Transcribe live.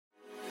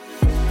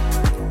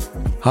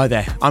Hi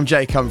there, I'm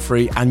Jake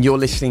Humphrey and you're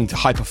listening to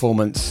High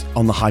Performance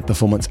on the High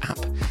Performance app.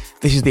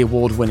 This is the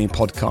award-winning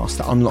podcast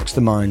that unlocks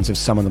the minds of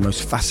some of the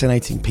most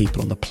fascinating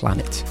people on the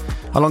planet.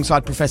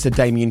 Alongside Professor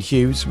Damien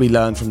Hughes, we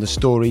learn from the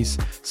stories,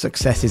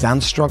 successes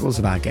and struggles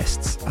of our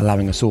guests,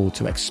 allowing us all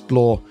to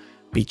explore,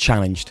 be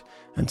challenged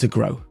and to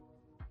grow.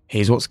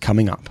 Here's what's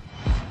coming up.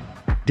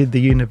 Did the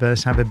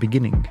universe have a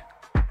beginning?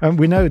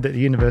 We know that the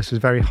universe was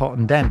very hot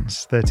and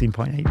dense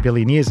 13.8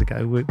 billion years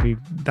ago.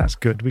 That's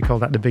good. We call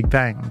that the Big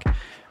Bang.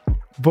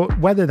 But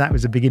whether that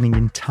was a beginning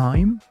in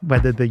time,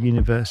 whether the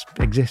universe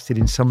existed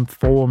in some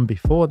form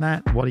before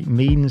that, what it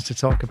means to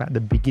talk about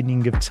the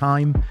beginning of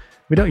time,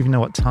 we don't even know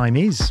what time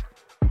is.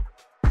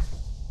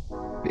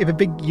 If a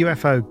big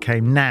UFO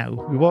came now,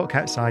 we walk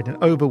outside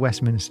and over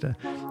Westminster,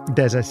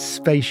 there's a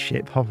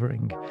spaceship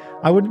hovering.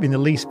 I wouldn't be in the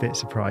least bit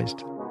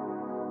surprised.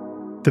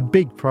 The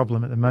big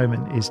problem at the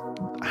moment is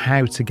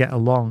how to get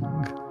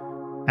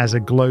along as a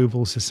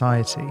global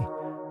society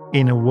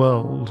in a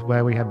world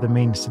where we have the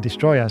means to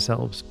destroy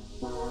ourselves.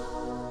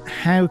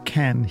 How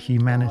can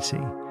humanity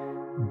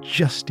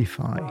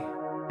justify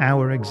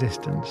our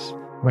existence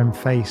when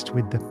faced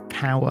with the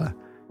power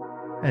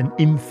and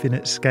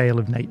infinite scale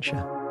of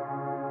nature?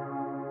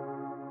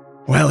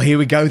 Well, here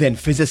we go then.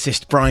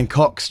 Physicist Brian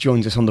Cox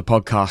joins us on the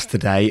podcast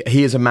today.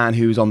 He is a man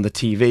who's on the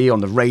TV,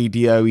 on the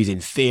radio, he's in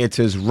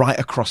theatres right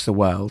across the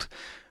world.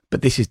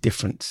 But this is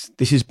different.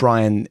 This is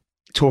Brian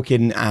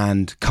talking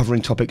and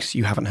covering topics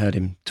you haven't heard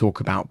him talk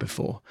about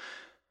before.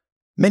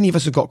 Many of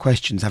us have got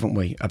questions, haven't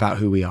we, about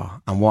who we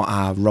are and what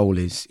our role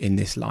is in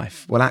this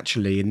life. Well,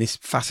 actually, in this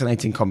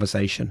fascinating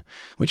conversation,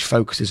 which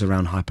focuses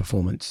around high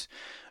performance,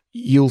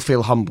 you'll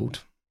feel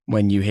humbled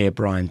when you hear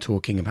Brian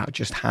talking about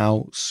just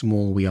how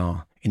small we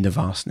are in the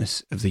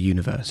vastness of the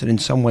universe. And in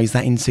some ways,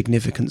 that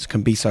insignificance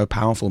can be so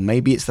powerful.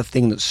 Maybe it's the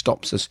thing that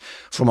stops us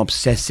from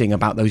obsessing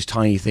about those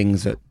tiny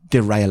things that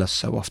derail us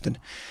so often.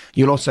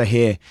 You'll also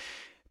hear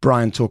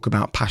Brian talk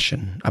about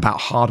passion, about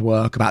hard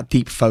work, about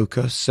deep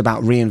focus,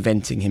 about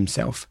reinventing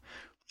himself.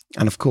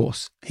 And of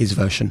course, his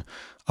version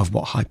of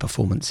what high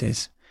performance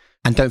is.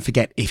 And don't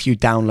forget, if you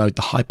download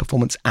the High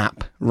Performance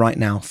app right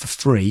now for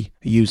free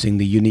using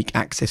the unique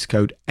access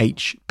code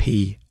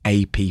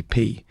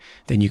HPAPP,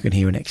 then you can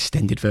hear an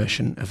extended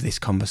version of this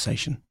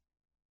conversation.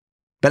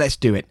 But let's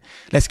do it.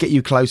 Let's get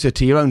you closer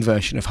to your own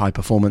version of high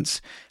performance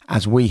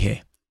as we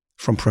hear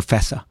from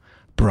Professor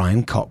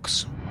Brian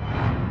Cox.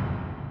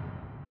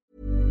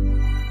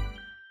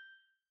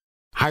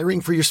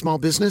 Hiring for your small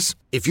business?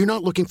 If you're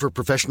not looking for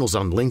professionals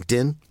on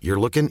LinkedIn, you're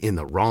looking in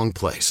the wrong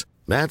place.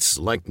 That's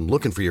like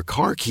looking for your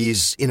car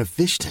keys in a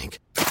fish tank.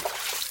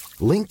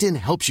 LinkedIn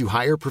helps you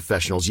hire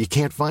professionals you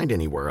can't find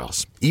anywhere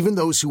else, even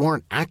those who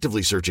aren't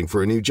actively searching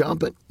for a new job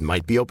but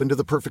might be open to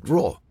the perfect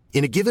role.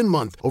 In a given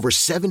month, over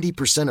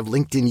 70% of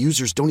LinkedIn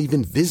users don't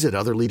even visit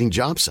other leading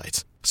job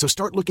sites. So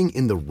start looking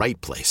in the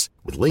right place.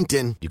 With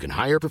LinkedIn, you can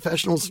hire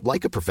professionals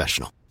like a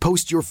professional.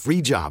 Post your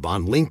free job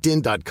on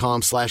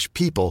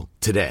linkedin.com/people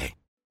today.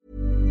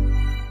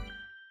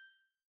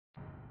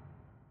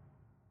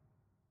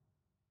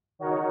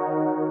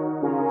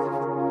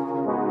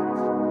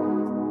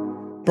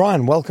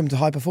 Brian, welcome to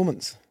High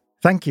Performance.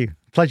 Thank you.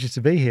 Pleasure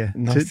to be here.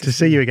 Nice to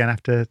see you again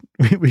after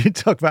we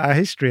talk about our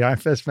history. I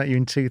first met you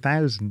in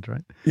 2000,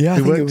 right? Yeah, I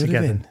think worked it would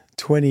together. have been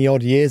 20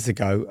 odd years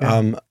ago.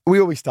 Yeah. We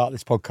always start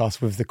this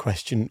podcast with the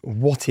question,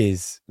 what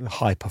is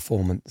high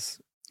performance?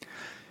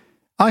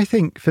 I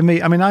think for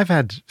me, I've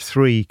had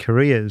 3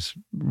 careers,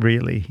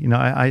 really.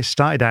 I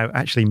started out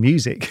actually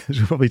music, as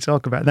we'll probably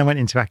talk about, then went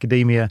into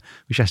academia,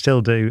 which I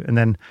still do, and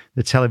then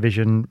the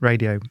television,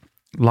 radio,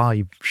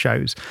 live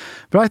shows.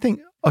 But I think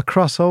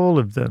across all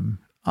of them,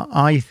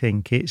 I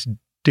think it's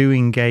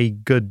doing a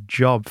good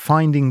job,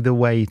 finding the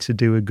way to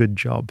do a good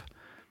job.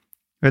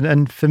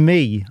 And for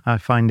me, I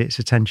find it's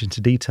attention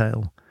to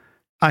detail.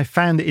 I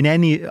found that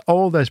in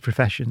all those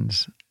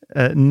professions,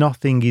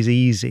 nothing is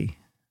easy.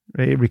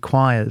 It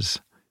requires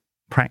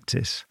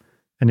practice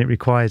and it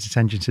requires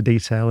attention to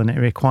detail and it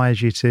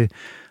requires you to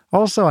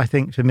also, I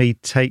think, for me,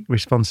 take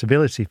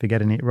responsibility for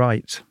getting it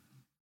right.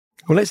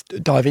 Well, let's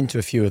dive into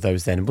a few of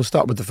those then. We'll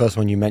start with the first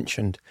one you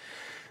mentioned,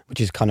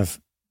 which is kind of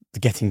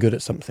getting good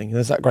at something.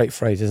 There's that great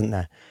phrase, isn't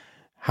there?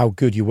 How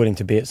good you're willing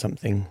to be at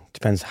something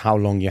depends how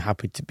long you're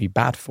happy to be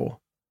bad for.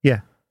 Yeah.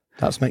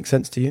 That makes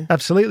sense to you?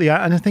 Absolutely.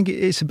 And I think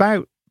it's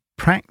about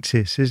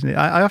practice, isn't it?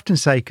 I often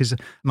say, because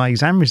my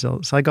exam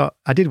results, I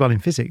did well in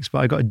physics, but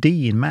I got a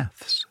D in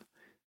maths.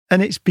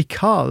 And it's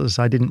because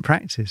I didn't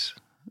practice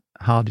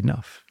hard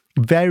enough.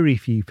 Very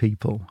few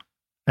people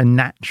are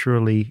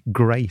naturally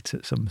great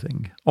at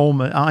something.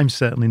 I'm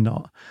certainly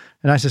not.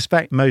 And I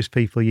suspect most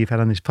people you've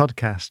had on this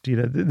podcast,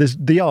 there's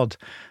the odd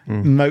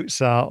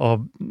Mozart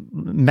or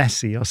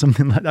Messi or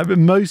something like that. But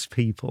most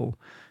people,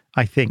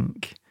 I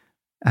think,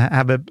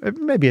 have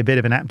maybe a bit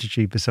of an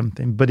aptitude for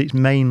something, but it's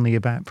mainly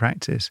about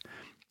practice.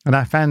 And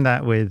I found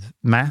that with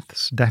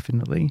maths,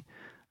 definitely.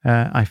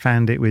 I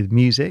found it with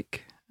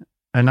music,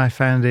 and I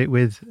found it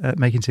with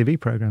making TV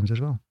programs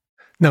as well.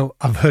 Now,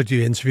 I've heard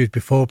you interviewed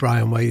before,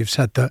 Brian, where you've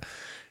said that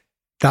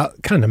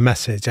That kind of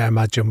message, I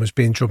imagine, was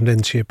being drummed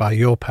into you by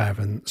your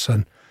parents,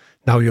 and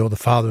now you're the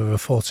father of a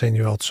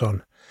 14-year-old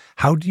son.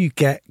 How do you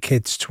get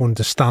kids to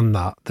understand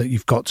that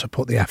you've got to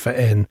put the effort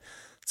in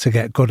to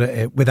get good at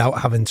it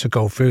without having to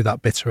go through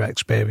that bitter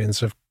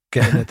experience of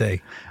getting a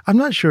D? I'm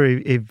not sure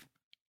if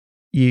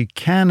you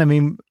can. I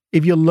mean,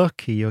 if you're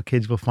lucky, your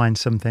kids will find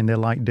something they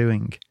like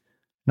doing.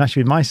 And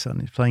actually, with my son,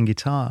 he's playing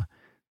guitar.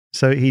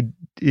 So he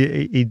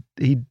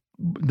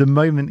the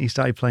moment he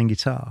started playing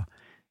guitar,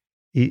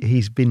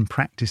 he's been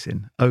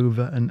practicing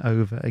over and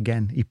over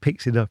again. He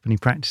picks it up and he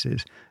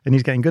practices, and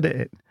he's getting good at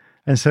it.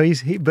 And so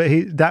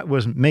that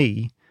wasn't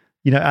me.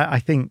 You know, I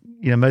think,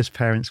 you know, most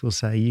parents will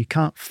say you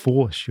can't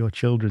force your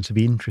children to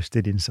be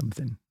interested in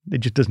something. It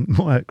just doesn't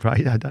work,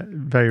 right?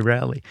 Very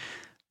rarely.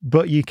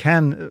 But you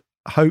can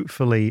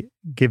hopefully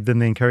give them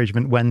the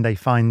encouragement when they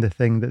find the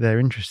thing that they're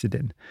interested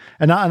in.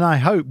 And I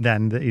hope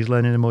then that he's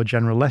learning a more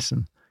general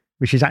lesson,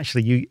 which is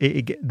actually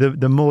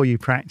the more you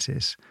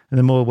practice and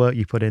the more work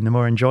you put in, the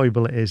more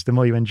enjoyable it is, the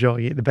more you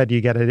enjoy it, the better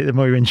you get at it, the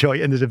more you enjoy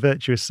it, and there's a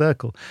virtuous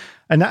circle.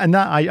 And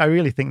I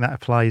really think that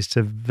applies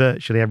to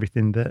virtually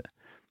everything that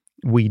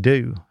we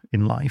do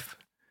in life.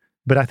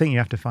 But I think you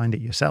have to find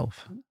it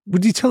yourself.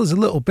 Would you tell us a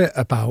little bit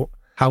about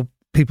how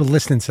people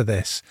listening to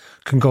this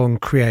can go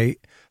and create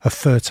a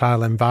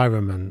fertile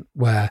environment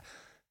where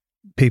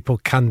people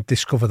can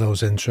discover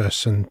those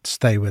interests and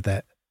stay with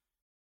it?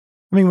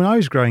 I mean, when I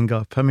was growing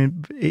up, I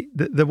mean,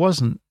 there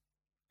wasn't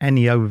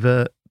any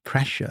overt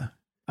pressure.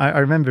 I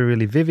remember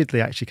really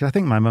vividly, actually, because I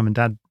think my mum and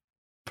dad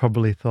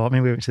probably thought, I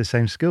mean, we went to the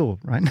same school,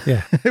 right?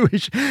 Yeah.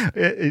 Which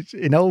it's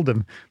in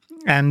Oldham.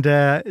 And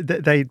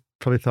they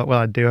probably thought, well,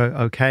 I'd do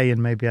okay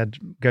and maybe I'd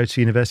go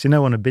to university.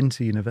 No one had been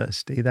to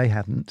university. They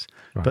hadn't,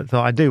 right. But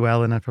thought I'd do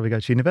well and I'd probably go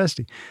to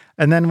university.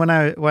 And then when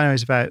I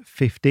was about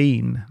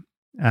 14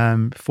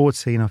 or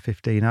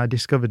 15, I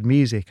discovered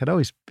music. I'd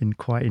always been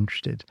quite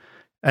interested.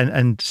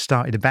 And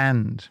started a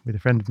band with a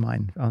friend of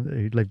mine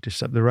who lived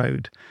just up the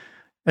road.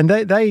 And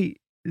they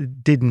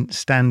didn't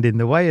stand in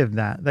the way of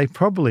that. They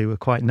probably were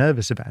quite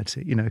nervous about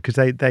it, you know, because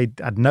they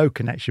had no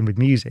connection with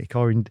music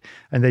and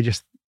they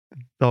just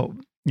thought,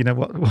 you know,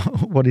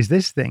 what is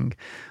this thing?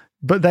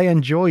 But they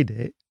enjoyed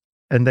it,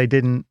 and they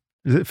didn't,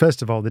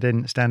 first of all, they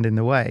didn't stand in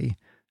the way,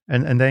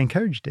 and they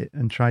encouraged it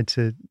and tried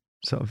to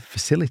sort of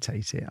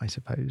facilitate it, I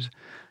suppose.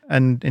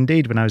 And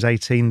indeed, when I was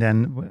 18,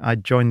 then I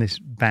joined this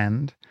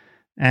band,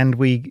 and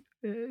we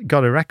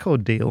got a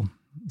record deal.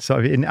 So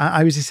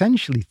I was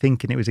essentially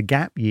thinking it was a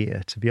gap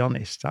year, to be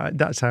honest.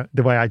 That's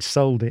the way I'd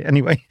sold it.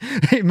 Anyway,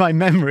 in my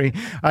memory,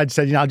 I'd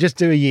said, you know, I'll just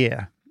do a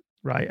year,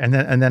 right? And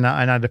then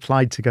I'd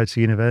applied to go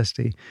to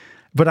university,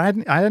 but I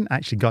hadn't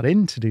actually got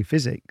in to do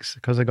physics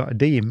because I got a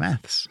D in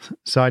maths.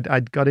 So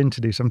I'd got in to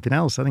do something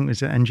else. I think it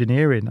was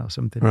engineering or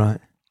something, right?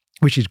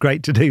 Which is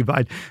great to do,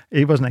 but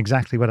it wasn't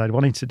exactly what I'd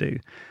wanted to do.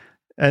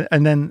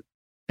 And then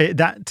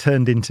that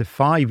turned into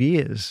 5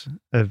 years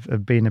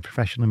of being a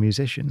professional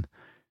musician.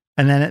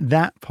 And then at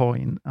that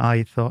point,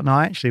 I thought, no,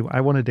 actually,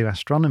 I want to do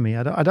astronomy.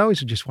 I'd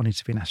always just wanted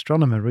to be an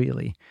astronomer,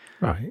 really.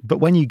 Right. But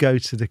when you go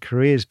to the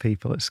careers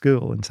people at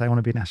school and say, I want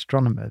to be an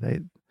astronomer,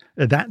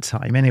 at that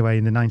time, anyway,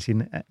 in the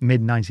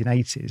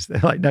mid-1980s,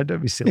 they're like, no,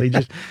 don't be silly.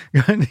 Just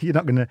you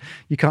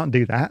can't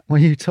do that. What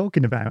are you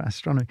talking about,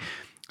 astronomy?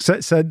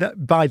 So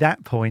by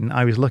that point,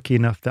 I was lucky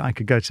enough that I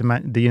could go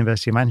to the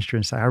University of Manchester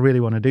and say, I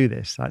really want to do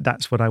this.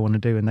 That's what I want to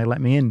do. And they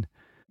let me in.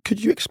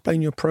 Could you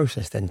explain your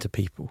process then to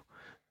people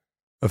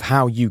of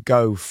how you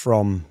go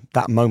from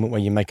that moment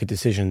where you make a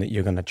decision that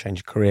you're going to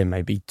change career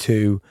maybe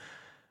to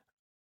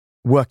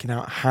working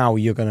out how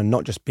you're going to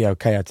not just be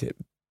okay at it,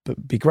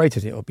 but be great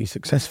at it or be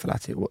successful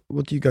at it?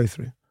 What do you go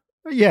through?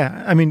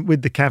 Yeah, I mean,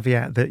 with the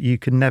caveat that you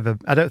can never,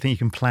 I don't think you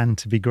can plan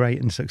to be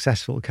great and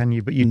successful, can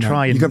you? But you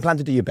try and... You can plan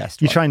to do your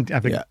best. You try and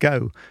have a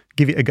go,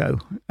 give it a go.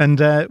 And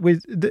a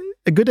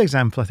good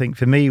example, I think,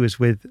 for me was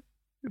with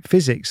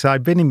physics. So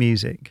I'd been in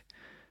music.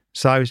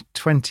 So I was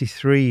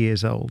 23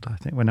 years old, I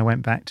think, when I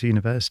went back to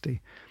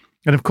university.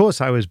 And of course,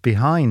 I was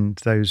behind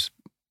those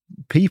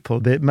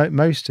people.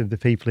 Most of the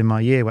people in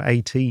my year were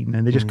 18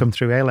 and they just come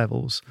through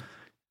A-levels.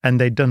 And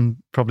they'd done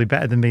probably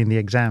better than me in the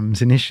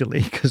exams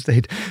initially because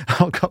they'd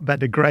all got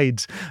better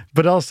grades.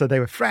 But also they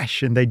were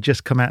fresh and they'd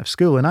just come out of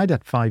school. And I'd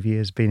had 5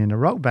 years being in a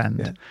rock band.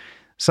 Yeah.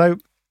 So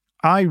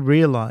I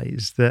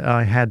realised that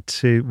I had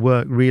to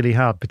work really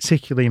hard,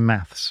 particularly in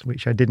maths,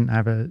 which I didn't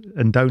have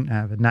and don't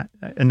have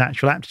a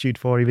natural aptitude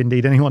for, if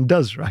indeed anyone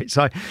does, right?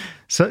 So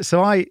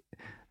I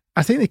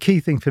think the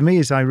key thing for me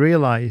is I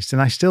realised,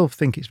 and I still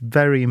think it's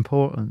very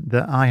important,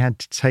 that I had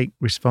to take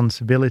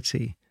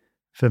responsibility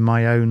for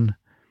my own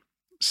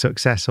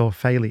success or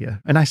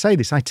failure. And I say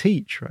this, I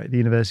teach, right, at the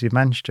University of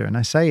Manchester, and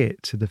I say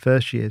it to the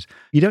first years.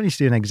 You don't need to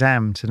do an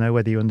exam to know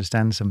whether you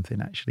understand something,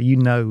 actually. You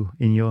know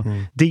in your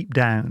deep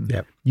down,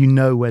 you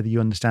know whether you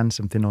understand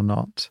something or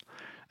not.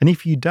 And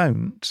if you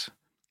don't,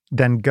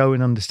 then go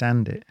and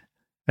understand it.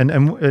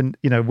 And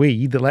you know,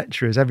 we, the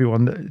lecturers,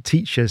 everyone, the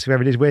teachers,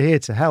 whoever it is, we're here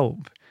to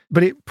help.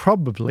 But it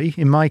probably,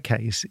 in my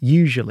case,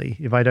 usually,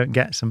 if I don't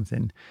get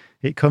something,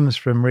 it comes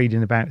from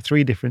reading about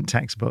 3 different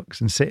textbooks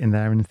and sitting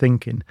there and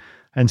thinking,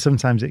 And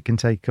sometimes it can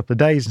take a couple of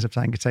days, and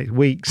sometimes it can take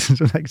weeks, and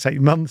sometimes it can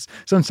take months.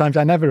 Sometimes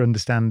I never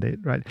understand it,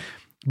 right?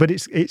 But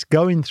it's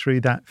going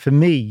through that. For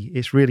me,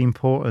 it's really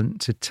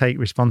important to take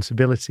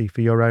responsibility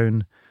for your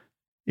own,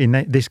 in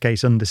this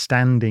case,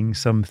 understanding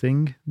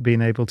something,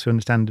 being able to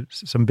understand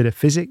some bit of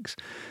physics.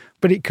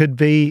 But it could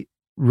be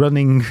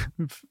running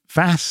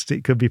fast,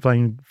 it could be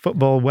playing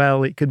football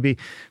well, it could be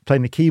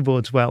playing the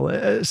keyboards well.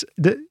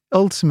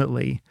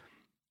 Ultimately,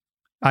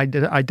 I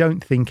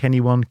don't think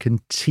anyone can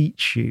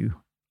teach you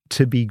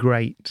to be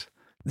great.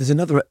 There's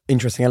another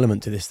interesting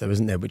element to this, though,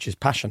 isn't there, which is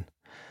passion.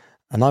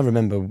 And I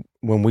remember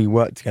when we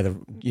worked together,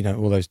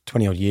 all those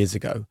 20 odd years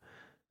ago,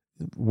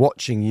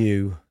 watching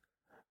you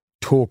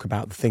talk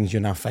about the things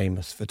you're now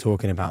famous for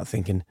talking about,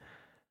 thinking,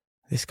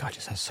 this guy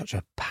just has such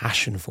a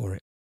passion for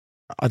it.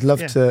 I'd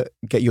love to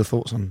get your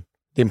thoughts on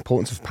the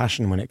importance of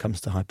passion when it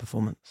comes to high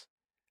performance.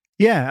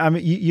 Yeah, I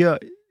mean,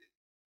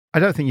 I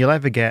don't think you'll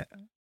ever get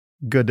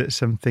good at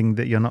something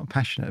that you're not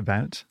passionate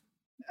about.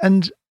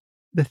 And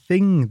the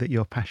thing that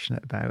you're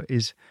passionate about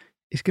is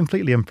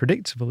completely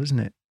unpredictable, isn't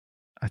it?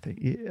 I think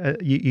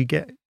you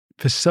get,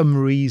 for some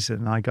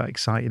reason, I got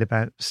excited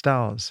about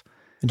stars.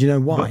 And do you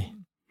know why?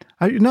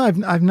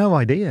 I've no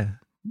idea,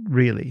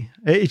 really.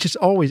 It's just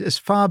always, as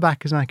far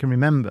back as I can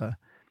remember,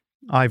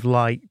 I've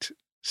liked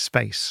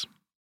space,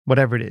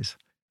 whatever it is,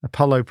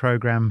 Apollo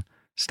program,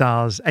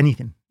 stars,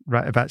 anything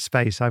right about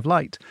space I've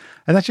liked.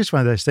 And that's just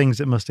one of those things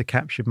that must have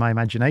captured my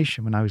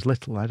imagination when I was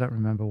little. I don't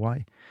remember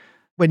why.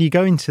 When you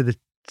go into the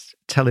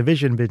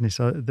television business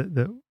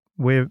that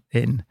we're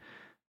in,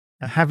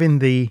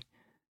 having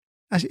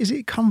is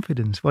it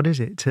confidence? What is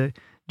it? To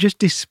just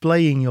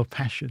displaying your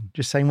passion,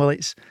 just saying, well,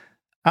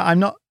 I'm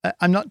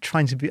not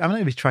trying to be, I'm not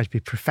going to try to be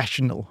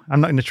professional.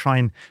 I'm not going to try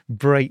and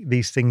break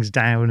these things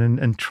down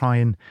and try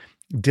and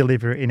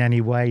deliver it in any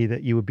way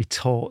that you would be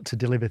taught to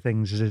deliver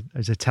things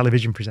as a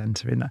television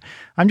presenter. In that,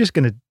 I'm just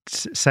going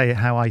to say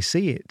how I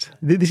see it.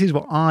 This is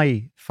what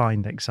I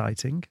find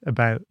exciting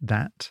about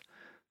that,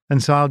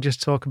 and so I'll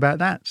just talk about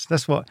that.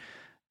 That's what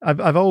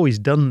I've always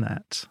done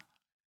that,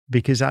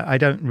 because I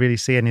don't really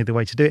see any other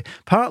way to do it.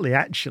 Partly,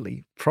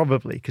 actually,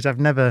 probably because I've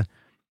never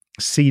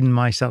seen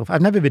myself.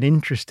 I've never been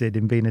interested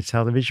in being a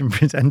television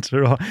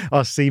presenter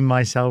or seen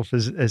myself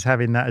as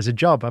having that as a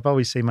job. I've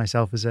always seen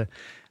myself as a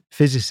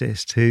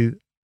physicist who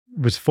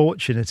was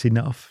fortunate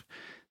enough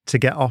to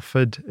get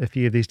offered a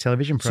few of these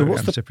television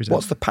programs to present.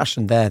 What's the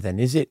passion there then?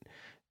 Is it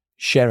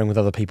sharing with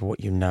other people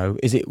what you know?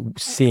 Is it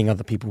seeing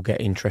other people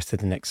get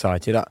interested and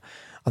excited? I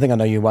think I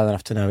know you well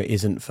enough to know it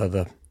isn't for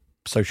the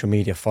social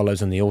media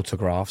follows and the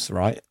autographs,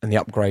 right? And the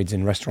upgrades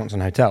in restaurants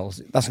and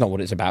hotels. That's not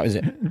what it's about, is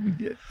it?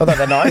 Although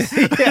they're nice.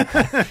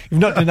 You've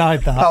not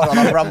denied that. Hold on,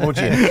 I've rumbled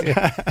you.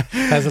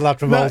 There's a lad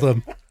from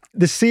Oldham.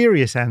 The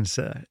serious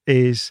answer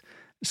is,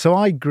 so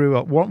I grew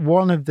up,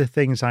 one of the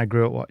things I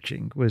grew up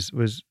watching was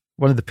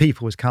one of the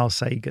people was Carl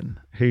Sagan,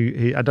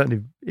 who I don't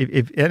know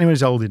if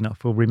anyone's old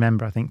enough will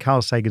remember, I think,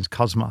 Carl Sagan's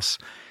Cosmos.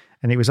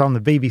 And it was on the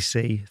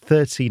BBC,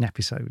 13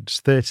 episodes,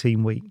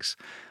 13 weeks.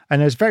 And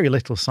there was very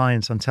little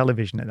science on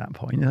television at that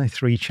point,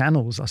 3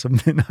 channels or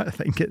something, I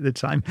think, at the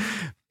time.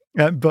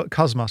 But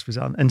Cosmos was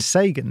on. And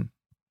Sagan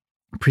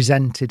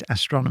presented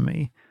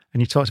astronomy,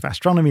 and he talked about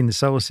astronomy in the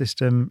solar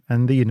system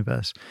and the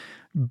universe.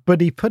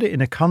 But he put it in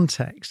the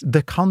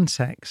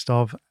context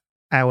of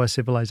our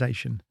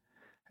civilization.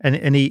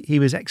 And he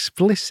was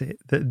explicit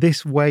that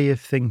this way of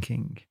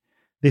thinking,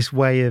 this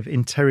way of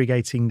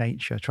interrogating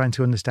nature, trying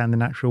to understand the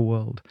natural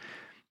world,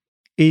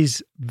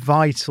 is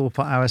vital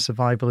for our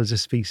survival as a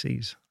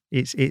species.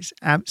 It's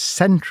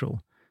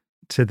central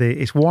to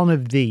it's one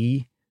of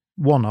the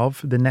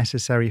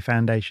necessary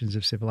foundations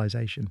of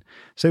civilization.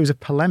 So it was a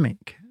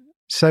polemic.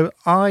 So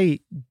I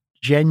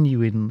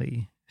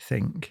genuinely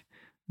think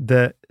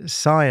that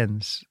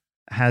science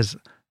has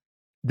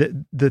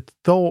the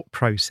thought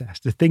process,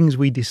 the things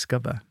we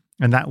discover,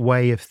 and that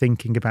way of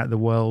thinking about the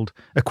world,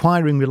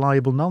 acquiring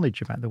reliable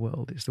knowledge about the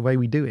world, it's the way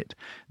we do it.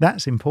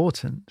 That's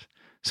important.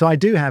 So I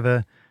do have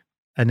an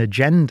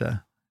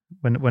agenda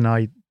when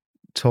I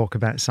talk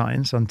about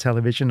science on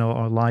television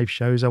or live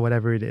shows or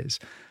whatever it is,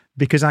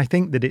 because I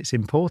think that it's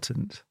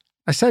important.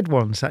 I said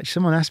once, actually,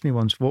 someone asked me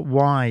once,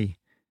 why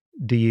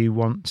do you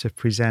want to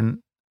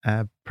present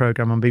a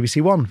program on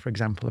BBC One, for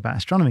example, about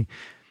astronomy?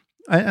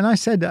 And I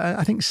said,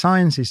 I think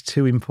science is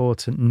too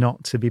important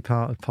not to be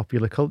part of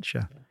popular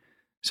culture.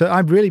 So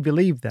I really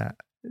believe that.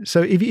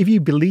 So if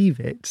you believe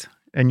it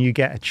and you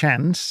get a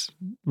chance,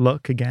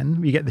 look again,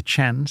 you get the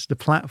chance, the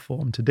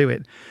platform to do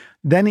it,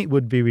 then it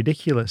would be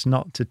ridiculous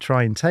not to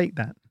try and take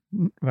that.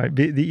 Right?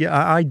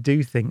 I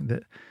do think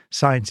that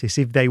scientists,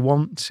 if they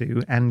want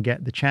to and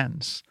get the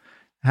chance,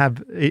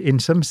 have, in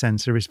some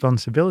sense, a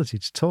responsibility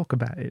to talk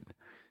about it.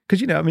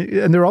 Because,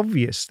 and there are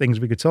obvious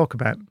things we could talk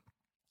about.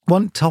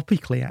 One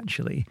topically,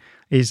 actually,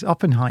 is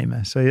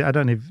Oppenheimer. So I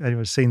don't know if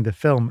anyone's seen the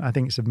film. I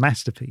think it's a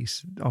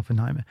masterpiece,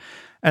 Oppenheimer.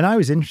 And I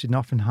was interested in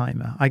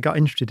Oppenheimer. I got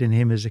interested in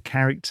him as a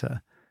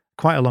character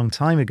quite a long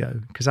time ago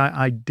because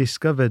I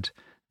discovered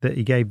that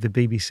he gave the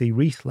BBC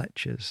Reith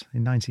Lectures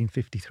in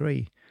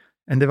 1953.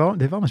 and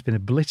they've almost been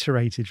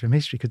obliterated from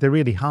history because they're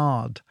really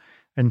hard,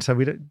 and so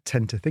we don't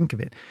tend to think of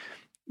it.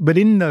 But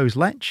in those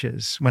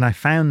lectures, when I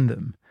found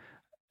them,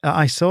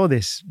 I saw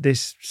this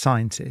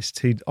scientist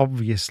who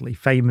obviously,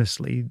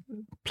 famously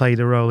played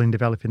a role in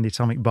developing the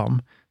atomic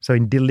bomb, so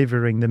in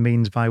delivering the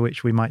means by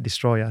which we might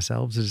destroy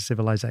ourselves as a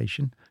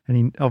civilization. And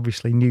he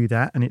obviously knew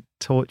that, and it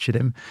tortured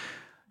him.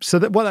 So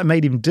that what that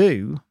made him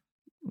do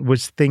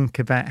was think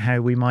about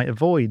how we might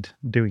avoid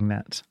doing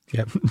that.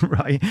 Yep.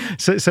 Right?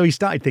 So he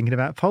started thinking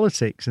about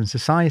politics and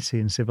society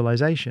and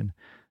civilization.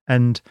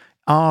 And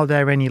are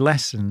there any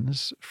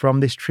lessons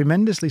from this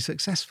tremendously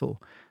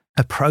successful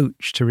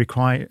approach to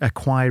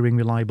acquiring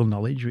reliable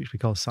knowledge, which we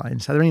call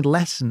science? Are there any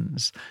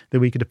lessons that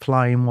we could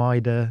apply in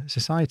wider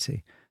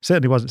society?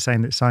 Certainly wasn't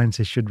saying that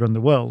scientists should run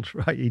the world,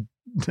 right?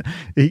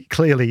 He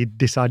clearly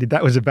decided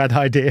that was a bad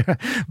idea.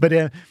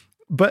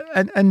 But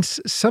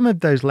some of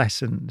those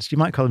lessons, you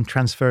might call them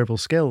transferable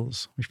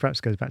skills, which perhaps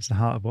goes back to the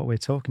heart of what we're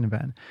talking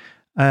about,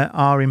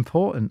 are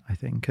important, I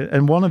think.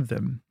 And one of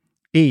them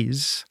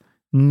is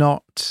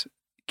not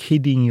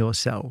kidding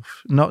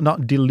yourself,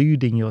 not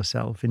deluding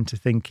yourself into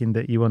thinking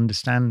that you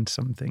understand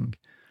something.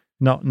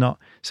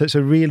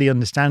 So really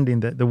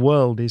understanding that the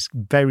world is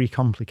very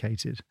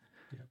complicated,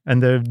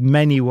 and there are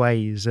many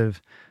ways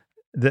of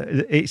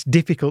it's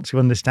difficult to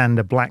understand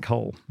a black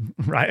hole,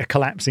 right? A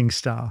collapsing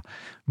star,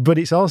 but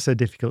it's also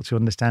difficult to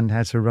understand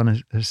how to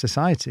run a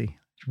society.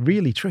 It's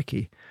really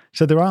tricky.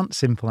 So there aren't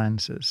simple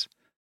answers.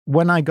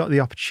 When I got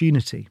the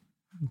opportunity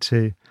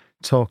to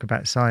talk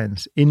about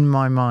science, in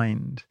my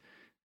mind,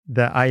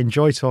 that I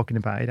enjoy talking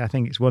about it. I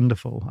think it's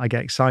wonderful. I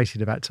get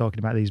excited about talking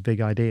about these big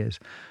ideas.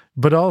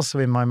 But also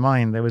in my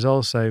mind, there was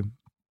also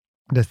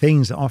the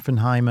things that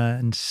Oppenheimer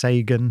and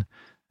Sagan,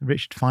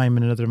 Richard Feynman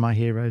and other of my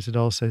heroes had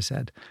also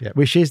said,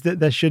 which is that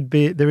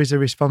there is a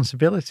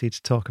responsibility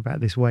to talk about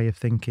this way of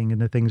thinking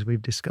and the things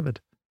we've discovered.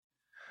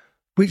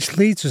 Which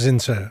leads us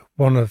into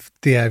one of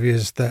the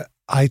areas that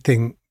I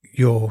think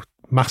you're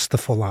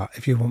masterful at,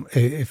 if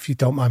you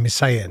don't mind me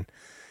saying,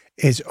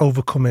 is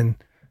overcoming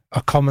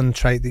a common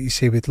trait that you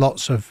see with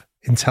lots of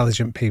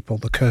intelligent people,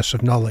 the curse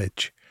of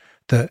knowledge,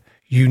 that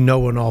you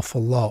know an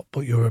awful lot,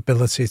 but your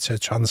ability to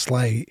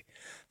translate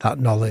that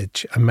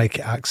knowledge and make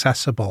it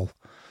accessible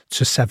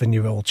to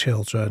 7-year-old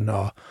children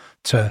or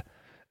to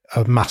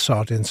a mass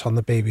audience on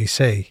the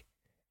BBC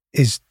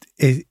is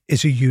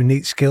a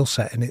unique skill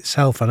set in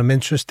itself. And I'm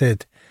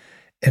interested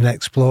in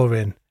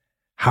exploring,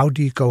 how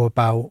do you go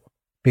about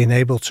being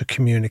able to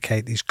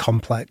communicate these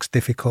complex,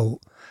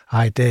 difficult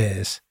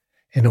ideas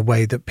in a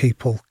way that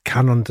people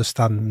can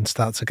understand and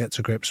start to get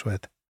to grips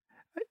with?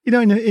 You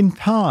know, in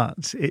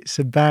part, it's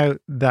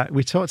about that.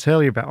 We talked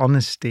earlier about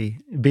honesty,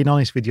 being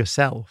honest with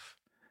yourself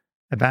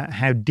about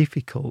how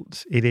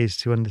difficult it is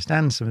to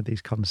understand some of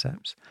these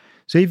concepts.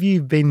 So if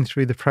you've been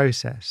through the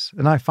process,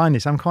 and I find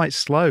this, I'm quite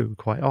slow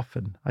quite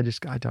often. I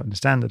don't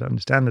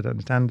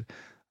understand.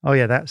 Oh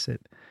yeah, that's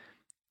it.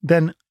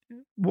 Then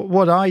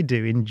what I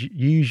do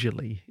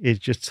usually is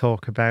just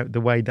talk about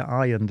the way that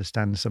I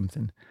understand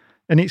something.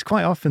 And it's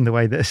quite often the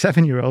way that a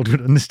 7-year-old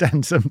would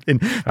understand something,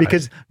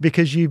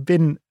 because you've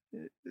been,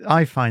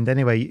 I find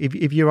anyway,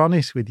 if you're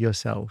honest with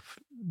yourself,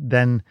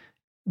 then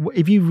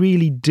if you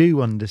really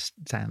do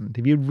understand,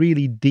 if you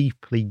really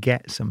deeply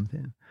get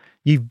something,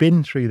 you've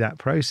been through that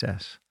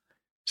process.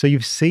 So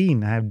you've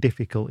seen how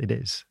difficult it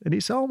is. And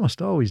it's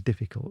almost always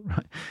difficult,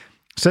 right?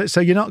 So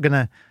you're not going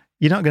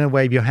to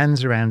wave your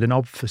hands around and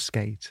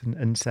obfuscate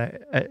and say,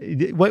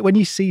 when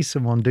you see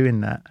someone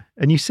doing that,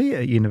 and you see it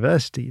at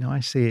university, you know,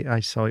 I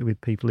saw it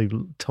with people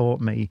who taught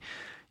me,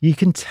 you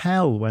can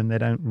tell when they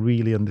don't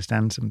really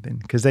understand something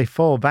because they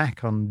fall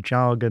back on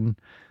jargon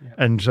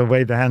and so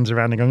wave their hands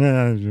around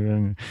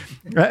and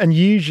go, and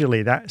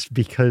usually that's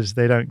because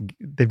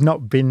they've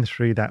not been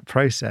through that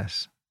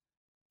process,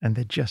 and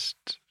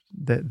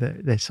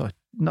they're sort of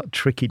not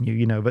tricking you,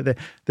 you know, but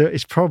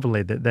it's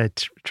probably that they're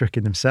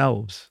tricking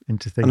themselves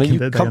into thinking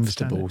that they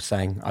understand. Comfortable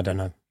saying, I don't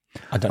know.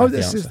 I don't know the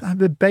answer. This is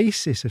the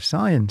basis of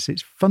science.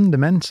 It's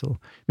fundamental.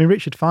 I mean,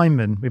 Richard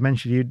Feynman, we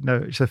mentioned,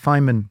 so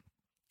Feynman,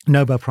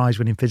 Nobel Prize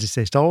winning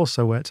physicist,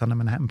 also worked on the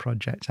Manhattan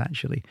Project,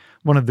 actually.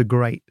 One of the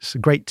greats, a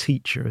great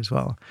teacher as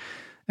well.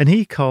 And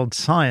he called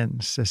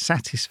science a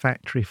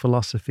satisfactory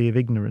philosophy of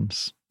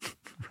ignorance,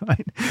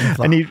 right?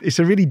 And it's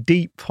a really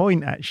deep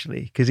point,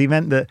 actually, because he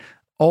meant that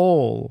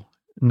all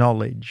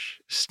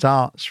knowledge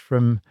starts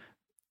from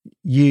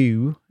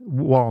the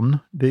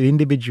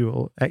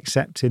individual,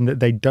 accepting that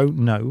they don't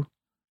know.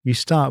 You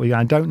start with,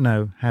 I don't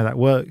know how that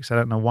works. I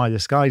don't know why the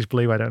sky's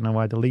blue. I don't know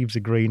why the leaves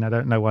are green. I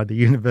don't know why the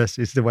universe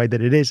is the way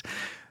that it is.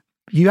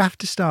 You have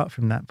to start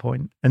from that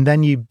point. And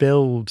then you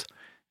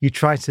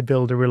try to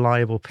build a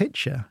reliable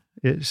picture.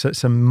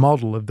 It's a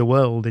model of the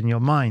world in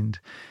your mind.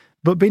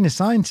 But being a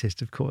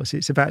scientist, of course,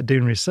 it's about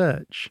doing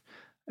research.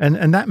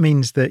 And that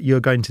means that you're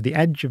going to the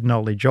edge of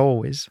knowledge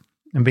always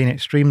and being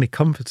extremely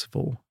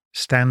comfortable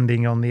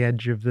standing on the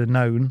edge of the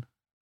known,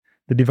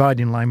 the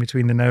dividing line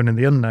between the known and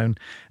the unknown,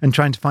 and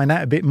trying to find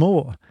out a bit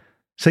more.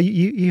 So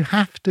you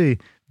have to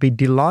be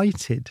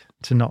delighted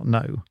to not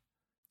know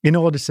in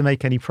order to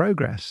make any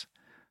progress.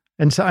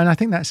 And I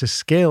think that's a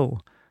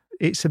skill.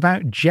 It's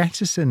about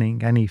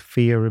jettisoning any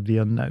fear of the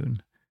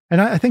unknown.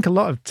 And I think a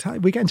lot of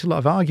time we get into a lot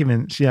of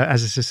arguments,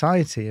 as a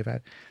society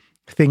about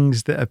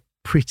things that are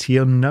pretty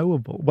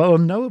unknowable. Well,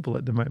 unknowable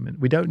at the moment.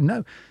 We don't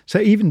know. So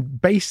even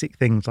basic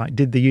things like,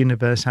 did the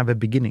universe have a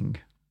beginning?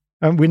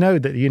 And we know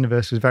that the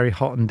universe was very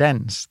hot and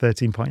dense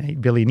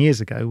 13.8 billion years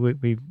ago.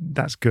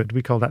 That's good.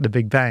 We call that the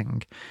Big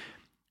Bang.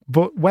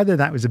 But whether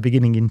that was a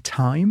beginning in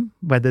time,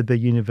 whether the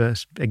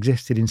universe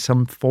existed in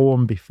some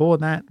form before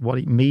that, what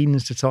it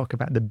means to talk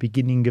about the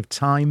beginning of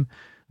time,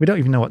 we don't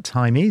even know what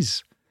time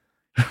is,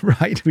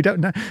 right? We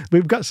don't know.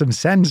 We've got some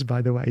sense,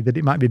 by the way, that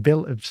it might be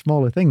built of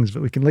smaller things,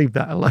 but we can leave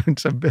that alone.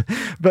 So,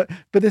 but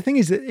the thing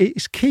is that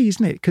it's key,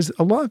 isn't it? Because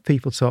a lot of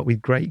people talk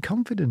with great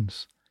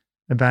confidence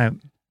about,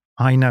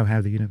 I know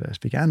how the universe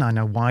began. I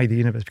know why the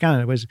universe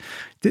began.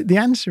 The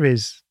answer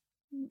is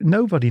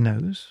nobody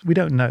knows. We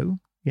don't know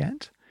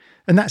yet.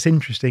 And that's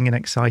interesting and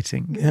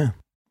exciting. Yeah,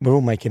 we're all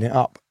making it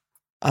up.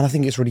 And I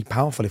think it's really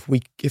powerful.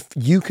 If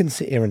you can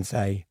sit here and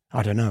say,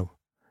 I don't know,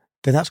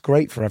 then that's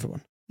great for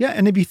everyone. Yeah,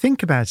 and if you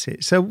think about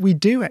it, so we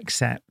do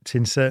accept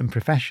in certain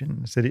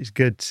professions that it's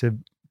good to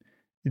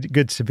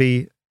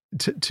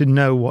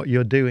know what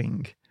you're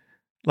doing.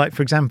 Like,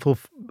 for example,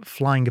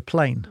 flying a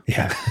plane.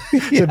 Yeah.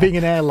 So being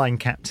an airline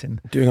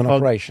captain. Doing an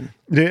operation.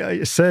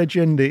 A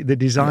surgeon, the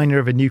designer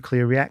of a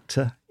nuclear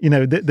reactor.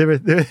 There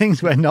are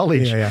things where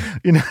knowledge,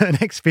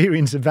 and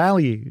experience are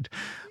valued.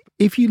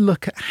 If you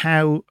look at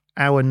how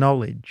our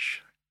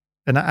knowledge,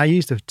 and I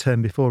used the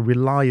term before,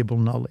 reliable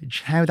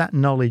knowledge, how that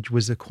knowledge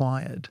was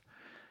acquired,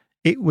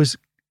 it was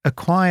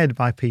acquired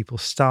by people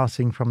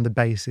starting from the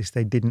basis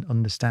they didn't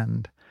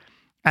understand.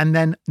 And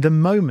then the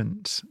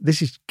moment,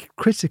 this is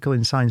critical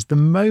in science, the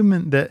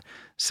moment that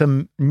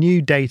some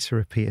new data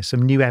appears,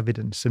 some new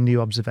evidence, some new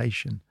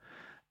observation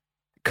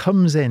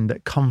comes in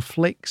that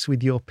conflicts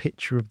with your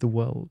picture of the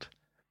world,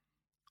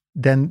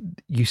 then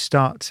you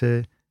start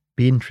to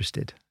be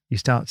interested. You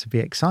start to be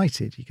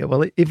excited. You go,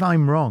 well, if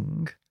I'm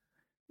wrong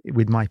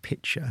with my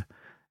picture,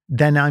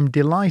 then I'm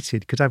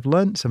delighted because I've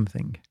learned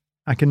something.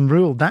 I can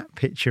rule that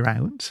picture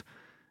out.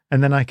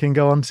 And then I can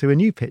go on to a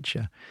new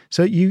picture.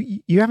 So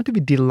you have to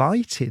be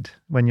delighted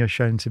when you're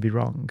shown to be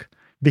wrong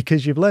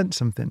because you've learnt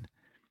something.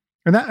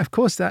 And that, of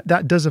course, that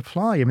does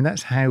apply. I mean,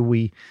 that's how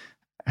we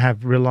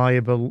have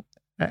reliable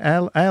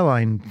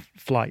airline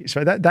flights.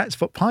 Right? That's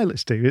what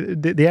pilots do.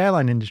 The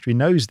airline industry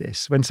knows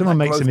this. When someone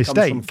makes a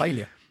mistake, comes from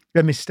failure.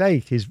 A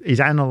mistake is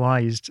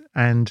analysed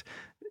and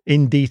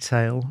in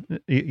detail.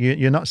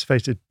 You're not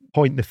supposed to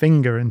point the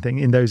finger and thing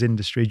in those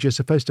industries. You're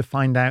supposed to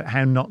find out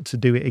how not to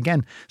do it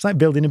again. It's like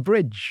building a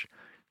bridge,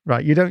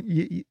 right?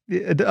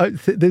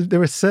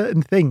 There are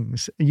certain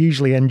things,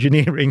 usually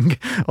engineering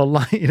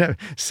or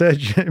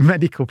surgery,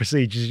 medical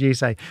procedures, you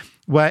say,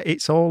 where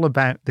it's all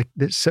about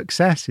the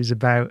success is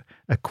about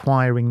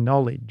acquiring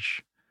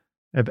knowledge,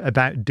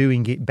 about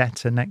doing it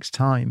better next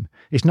time.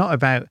 It's not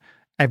about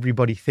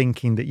everybody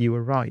thinking that you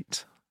were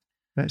right.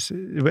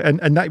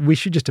 And that we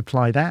should just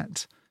apply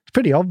that. It's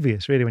pretty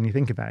obvious, really, when you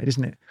think about it,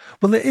 isn't it?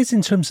 Well, it is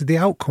in terms of the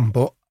outcome,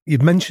 but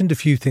you've mentioned a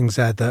few things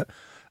there that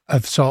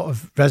have sort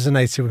of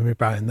resonated with me,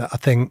 Brian, that I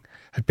think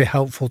would be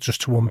helpful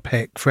just to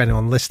unpick for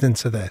anyone listening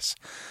to this.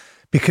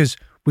 Because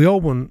we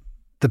all want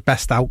the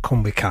best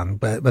outcome we can,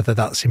 whether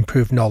that's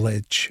improved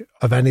knowledge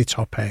of any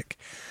topic.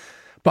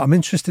 But I'm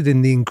interested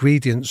in the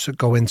ingredients that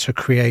go into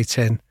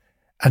creating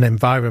an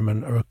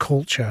environment or a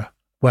culture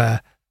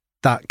where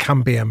that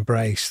can be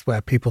embraced,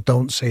 where people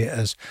don't see it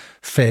as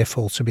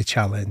fearful to be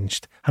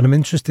challenged. And I'm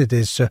interested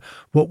as to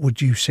what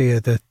would you see are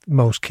the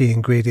most key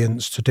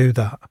ingredients to do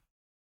that?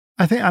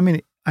 I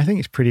think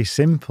it's pretty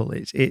simple.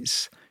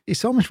 It's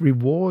almost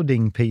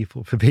rewarding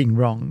people for being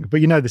wrong,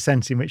 but you know the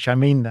sense in which I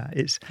mean that.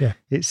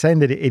 It's saying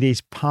that it is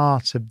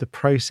part of the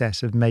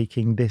process of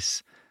making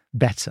this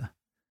better.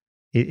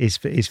 It is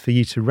for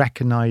you to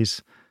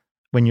recognise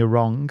when you're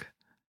wrong,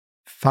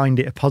 find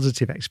it a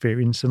positive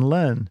experience, and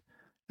learn.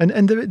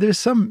 And there's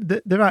some,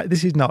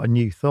 this is not a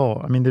new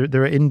thought. I mean,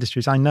 there are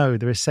industries, I know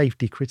there are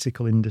safety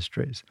critical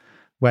industries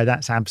where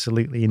that's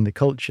absolutely in the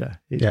culture.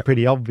 It's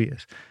pretty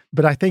obvious.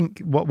 But I think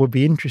what would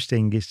be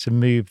interesting is to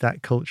move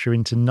that culture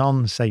into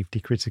non-safety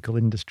critical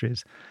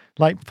industries,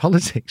 like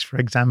politics, for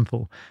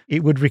example.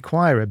 It would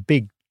require a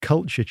big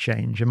culture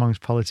change amongst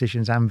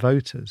politicians and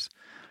voters.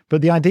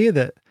 But the idea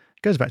that,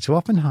 goes back to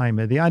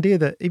Oppenheimer, the idea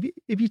that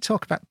if you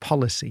talk about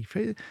policy,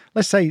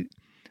 let's say,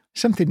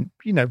 something,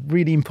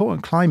 really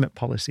important, climate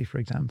policy, for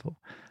example,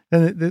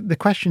 then the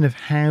question of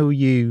how do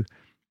you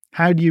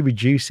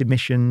reduce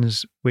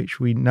emissions, which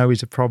we know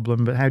is a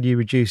problem, but how do you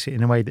reduce it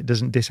in a way that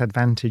doesn't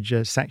disadvantage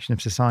a section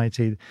of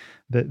society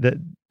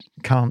that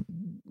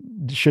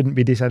shouldn't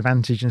be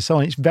disadvantaged and so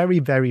on. It's very,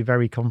 very,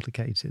 very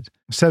complicated.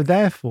 So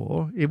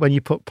therefore, when you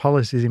put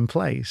policies in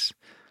place,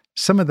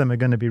 some of them are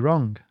going to be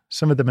wrong.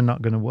 Some of them are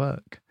not going to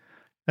work.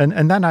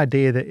 And that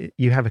idea that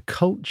you have a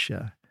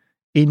culture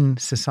in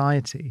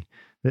society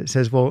that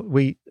says, well,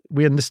 we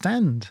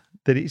understand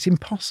that it's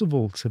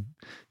impossible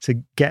to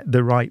get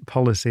the right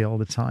policy all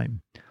the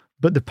time,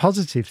 But the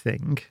positive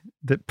thing,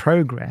 that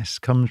progress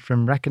comes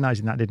from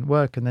recognizing that didn't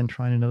work and then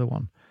trying another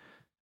one.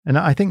 And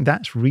I think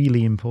that's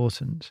really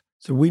important.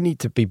 So we need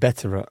to be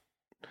better at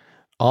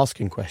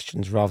asking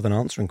questions rather than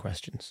answering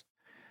questions.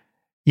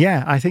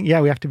 Yeah, I think,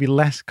 we have to be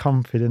less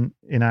confident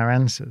in our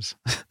answers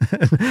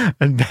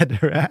and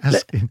better at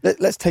asking.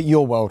 Let's take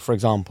your world, for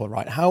example,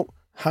 right?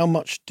 How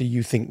much do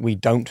you think we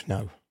don't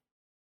know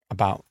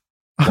about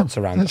what's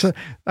around us?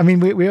 I mean,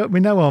 we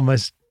know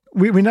almost,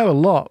 we know a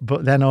lot,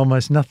 but then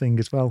almost nothing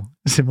as well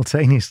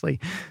simultaneously.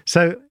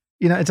 So,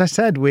 as I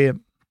said,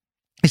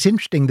 it's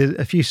interesting. There's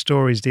a few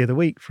stories the other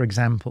week, for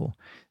example,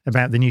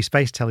 about the new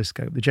space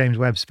telescope, the James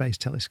Webb Space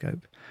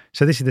Telescope.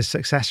 So this is the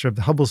successor of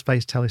the Hubble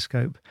Space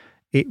Telescope.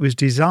 It was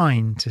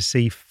designed to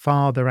see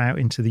farther out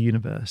into the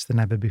universe than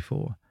ever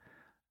before.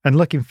 And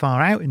looking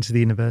far out into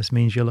the universe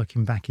means you're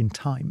looking back in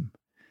time.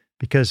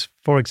 Because,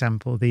 for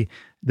example, the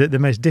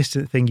most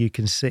distant thing you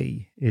can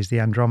see is the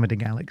Andromeda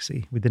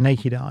Galaxy. With the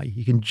naked eye,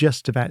 you can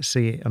just about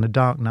see it on a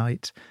dark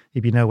night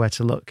if you know where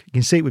to look. You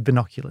can see it with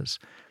binoculars.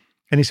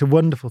 And it's a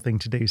wonderful thing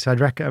to do. So I'd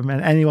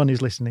recommend anyone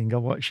who's listening or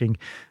watching,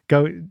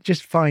 go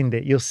just find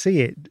it. You'll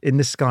see it in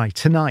the sky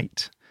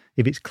tonight.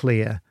 If it's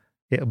clear,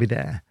 it'll be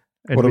there.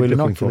 And what are we with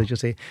looking for? You'll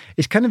see it.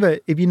 It's kind of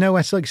if you know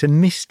where to look, it's a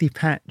misty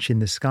patch in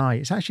the sky.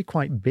 It's actually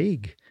quite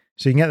big.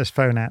 So you can get those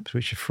phone apps,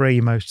 which are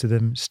free, most of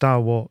them, Star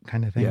Walk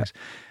kind of things.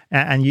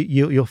 Yeah. And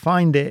you'll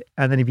find it.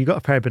 And then if you've got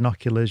a pair of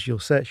binoculars, you'll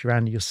search around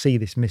and you'll see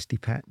this misty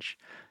patch.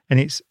 And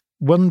it's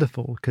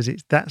wonderful because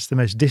that's the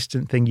most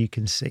distant thing you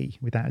can see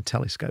without a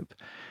telescope.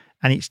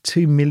 And it's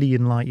 2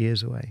 million light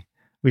years away,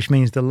 which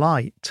means the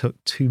light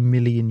took 2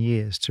 million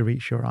years to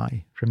reach your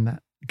eye from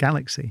that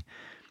galaxy.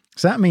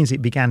 So that means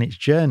it began its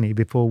journey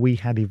before we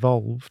had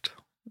evolved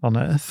on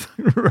Earth,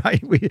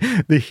 right?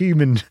 The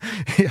human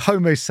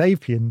Homo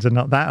sapiens are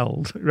not that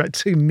old, right?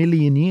 2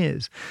 million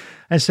years.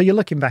 And so you're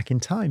looking back in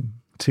time,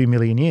 2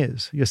 million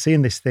years. You're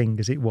seeing this thing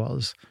as it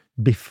was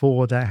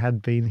before there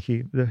had been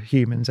the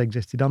humans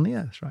existed on the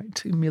Earth, right?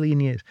 2 million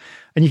years.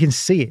 And you can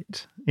see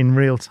it in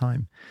real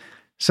time.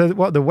 So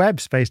what the Webb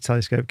Space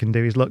Telescope can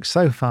do is look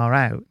so far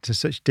out to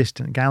such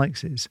distant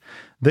galaxies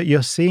that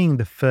you're seeing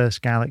the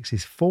first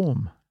galaxies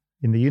form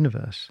in the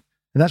universe.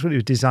 And that's what it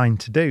was designed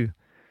to do.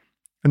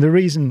 And the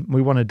reason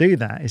we want to do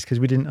that is because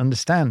we don't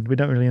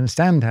really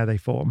understand how they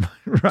form.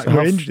 Right?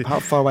 So how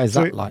far away is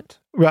that light?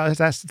 Well,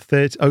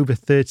 that's over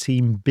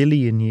 13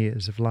 billion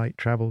years of light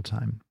travel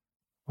time.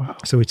 Wow.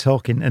 So we're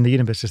talking, and the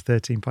universe is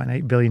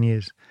 13.8 billion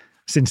years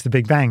since the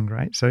Big Bang,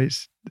 right?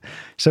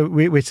 So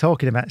we're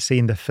talking about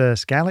seeing the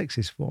first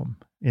galaxies form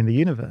in the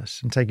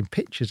universe and taking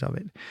pictures of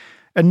it.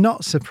 And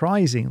not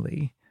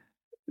surprisingly,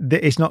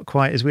 it's not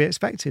quite as we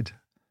expected.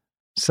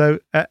 So,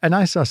 and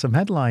I saw some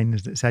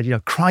headlines that said,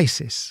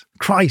 crisis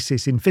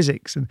in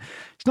physics. And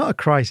it's not a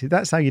crisis.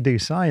 That's how you do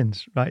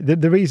science, right?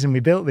 The reason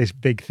we built this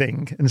big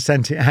thing and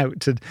sent it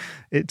out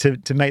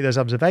to make those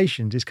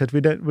observations is because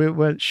we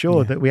weren't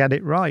sure that we had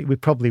it right. We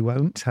probably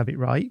won't have it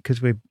right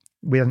because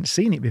we hadn't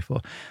seen it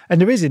before.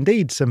 And there is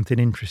indeed something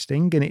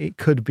interesting, and it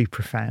could be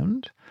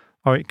profound,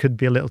 or it could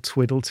be a little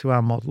twiddle to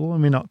our model,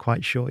 and we're not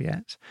quite sure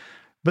yet.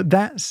 But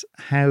that's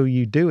how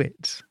you do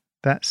it.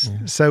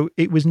 So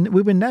we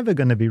were never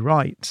going to be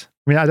right.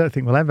 I mean, I don't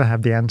think we'll ever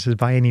have the answers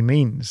by any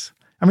means.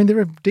 I mean, there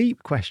are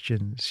deep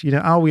questions.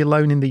 Are we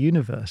alone in the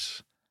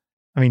universe?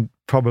 I mean,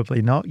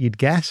 probably not. You'd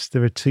guess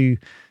there are 2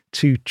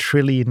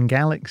 trillion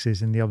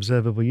galaxies in the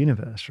observable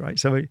universe, right?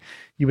 So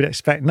you would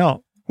expect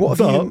not. What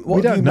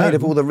have you made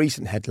of all the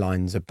recent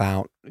headlines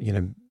about,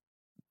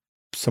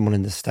 someone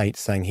in the States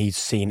saying he's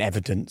seen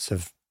evidence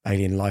of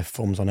alien life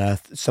forms on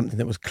Earth, something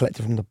that was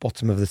collected from the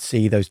bottom of the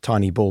sea, those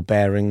tiny ball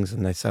bearings,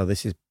 and they say,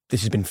 this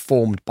has been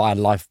formed by a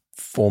life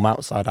form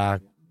outside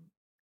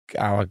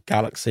our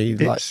galaxy.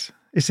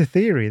 It's a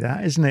theory,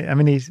 that, isn't it? I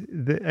mean,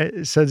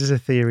 so there's a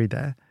theory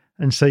there.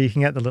 And so you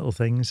can get the little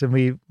things and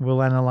we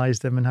will analyze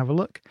them and have a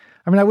look.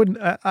 I mean,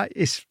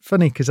 it's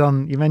funny because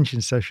you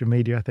mentioned social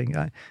media. I think,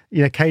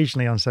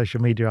 occasionally on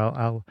social media,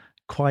 I'll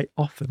quite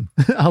often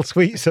I'll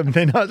tweet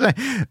something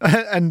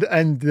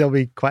and there'll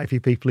be quite a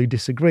few people who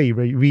disagree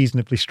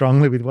reasonably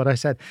strongly with what I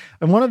said.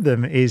 And one of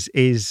them is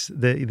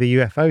the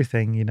UFO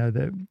thing,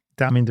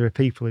 there are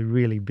people who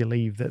really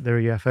believe that there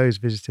are UFOs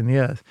visiting the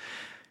Earth.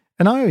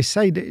 And I always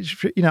say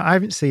that, I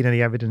haven't seen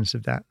any evidence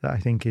of that I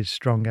think is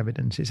strong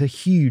evidence. It's a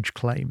huge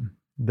claim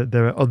that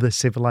there are other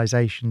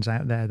civilizations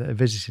out there that are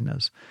visiting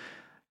us.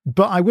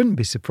 But I wouldn't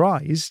be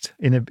surprised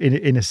in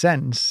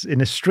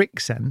a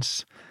strict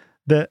sense,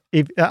 that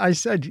if I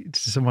said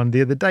to someone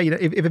the other day,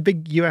 if a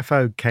big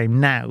UFO came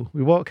now,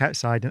 we walk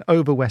outside and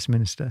over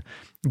Westminster,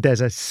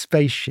 there's a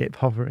spaceship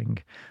hovering,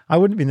 I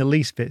wouldn't be in the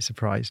least bit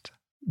surprised,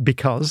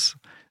 because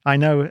I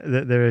know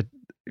that there are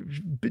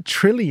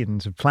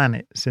trillions of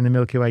planets in the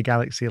Milky Way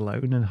galaxy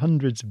alone and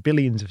hundreds of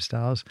billions of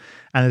stars,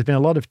 and there's been a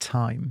lot of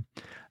time.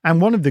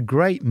 And one of the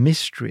great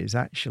mysteries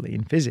actually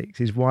in physics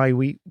is why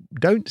we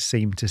don't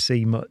seem to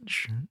see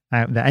much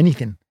out there,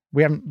 anything.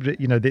 We haven't,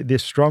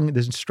 there's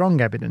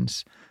strong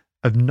evidence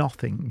of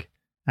nothing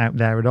out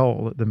there at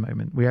all at the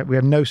moment. We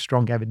have no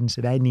strong evidence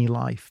of any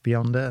life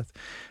beyond Earth.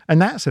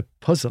 And that's a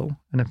puzzle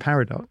and a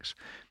paradox.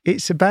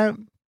 It's about,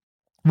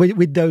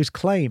 with those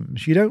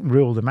claims, you don't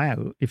rule them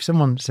out. If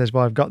someone says,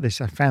 well,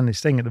 I found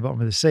this thing at the bottom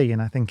of the sea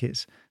and I think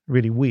it's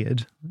really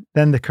weird,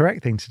 then the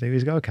correct thing to do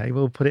is go, okay,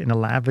 we'll put it in a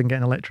lab and get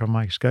an electron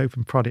microscope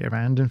and prod it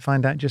around and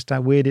find out just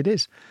how weird it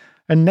is.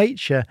 And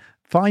nature,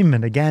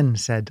 Feynman again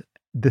said,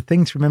 the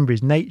thing to remember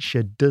is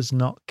nature does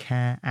not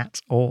care at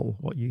all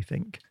what you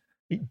think.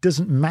 It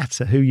doesn't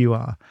matter who you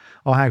are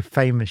or how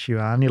famous you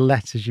are, how many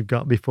letters you've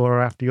got before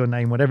or after your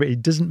name, whatever.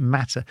 It doesn't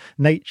matter.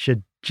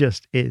 Nature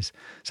just is.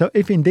 So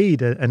if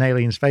indeed an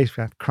alien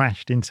spacecraft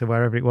crashed into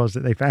wherever it was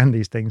that they found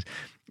these things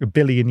 1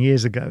 billion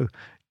years ago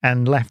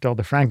and left all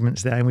the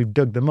fragments there and we've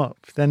dug them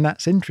up, then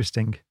that's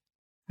interesting,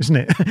 isn't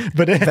it?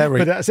 But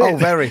that's it. Oh,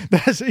 very.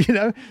 That's,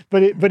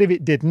 but if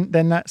it didn't,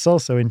 then that's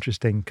also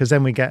interesting, because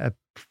then we get a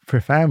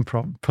profound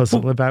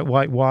puzzle about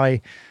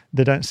why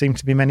there don't seem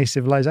to be many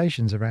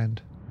civilizations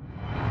around.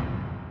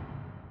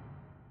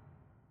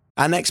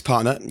 Our next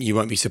partner, you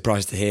won't be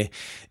surprised to hear,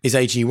 is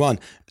AG1.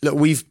 Look,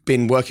 we've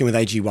been working with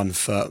AG1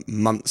 for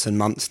months and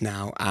months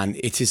now, and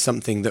it is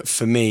something that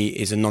for me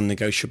is a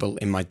non-negotiable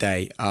in my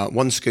day.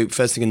 One scoop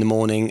first thing in the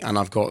morning, and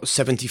I've got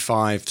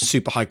 75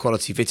 super high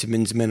quality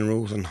vitamins,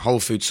 minerals, and whole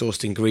food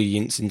sourced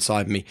ingredients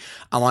inside me.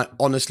 And I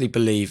honestly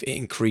believe it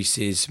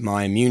increases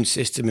my immune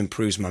system,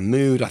 improves my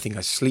mood. I think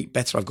I sleep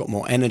better. I've got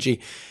more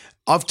energy.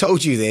 I've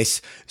told you this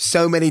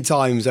so many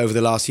times over the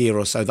last year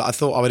or so that I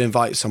thought I would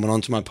invite someone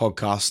onto my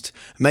podcast,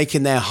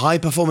 making their high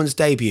performance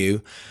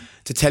debut,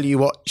 to tell you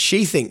what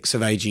she thinks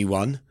of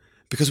AG1,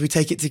 because we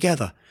take it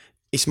together.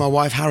 It's my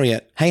wife,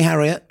 Harriet. Hey,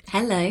 Harriet.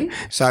 Hello.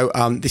 So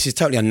this is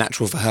totally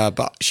unnatural for her,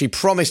 but she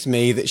promised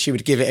me that she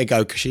would give it a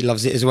go because she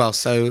loves it as well.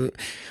 So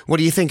what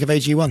do you think of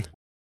AG1?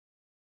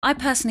 I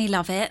personally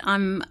love it.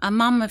 I'm a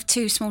mum of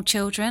 2 small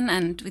children,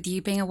 and with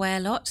you being away a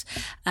lot,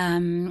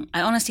 I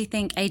honestly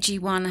think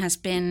AG1 has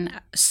been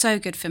so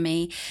good for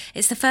me.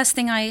 It's the first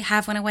thing I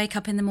have when I wake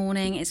up in the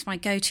morning. It's my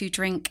go-to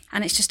drink,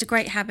 and it's just a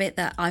great habit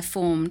that I've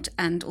formed.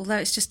 And although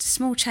it's just a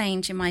small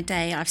change in my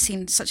day, I've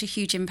seen such a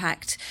huge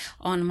impact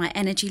on my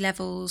energy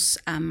levels,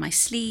 my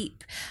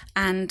sleep,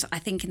 and I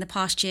think in the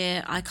past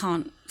year, I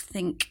can't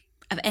think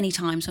of any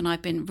times when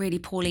I've been really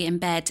poorly in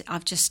bed.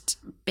 I've just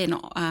been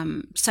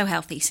so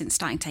healthy since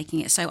starting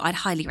taking it. So I'd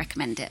highly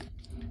recommend it.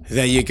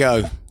 There you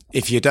go.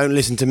 If you don't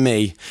listen to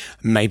me,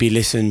 maybe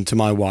listen to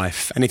my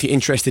wife. And if you're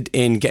interested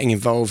in getting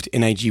involved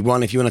in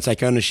AG1, if you want to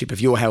take ownership of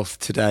your health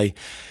today,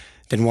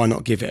 then why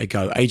not give it a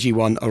go?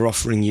 AG1 are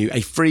offering you a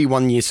free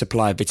 1-year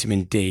supply of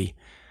vitamin D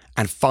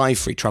and 5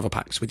 free travel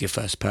packs with your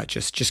first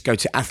purchase. Just go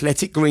to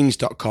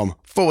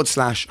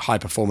athleticgreens.com/high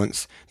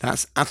performance.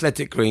 That's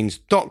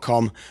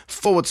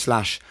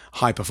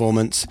athleticgreens.com/high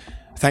performance.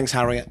 Thanks,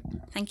 Harriet.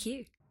 Thank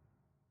you.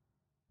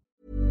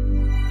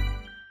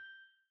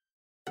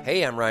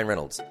 Hey, I'm Ryan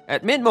Reynolds.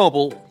 At Mint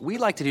Mobile, we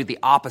like to do the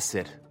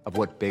opposite of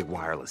what Big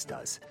Wireless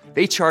does.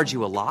 They charge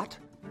you a lot,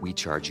 we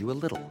charge you a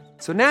little.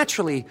 So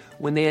naturally,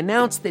 when they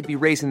announced they'd be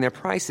raising their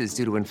prices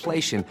due to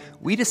inflation,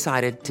 we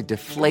decided to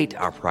deflate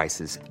our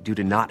prices due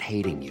to not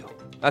hating you.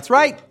 That's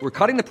right. We're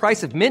cutting the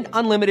price of Mint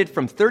Unlimited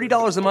from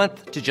 $30 a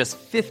month to just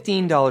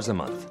 $15 a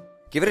month.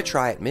 Give it a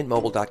try at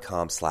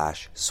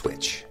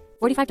mintmobile.com/switch.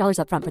 $45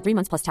 up front for 3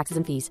 months plus taxes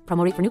and fees.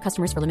 Promo rate for new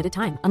customers for limited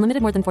time.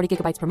 Unlimited more than 40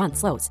 gigabytes per month.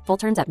 Slows full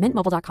terms at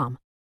mintmobile.com.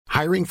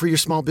 Hiring for your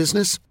small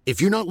business?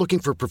 If you're not looking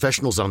for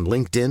professionals on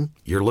LinkedIn,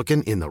 you're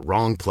looking in the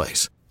wrong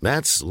place.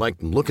 That's like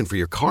looking for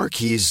your car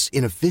keys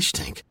in a fish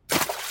tank.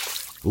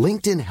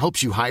 LinkedIn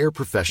helps you hire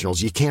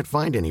professionals you can't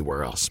find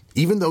anywhere else,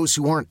 even those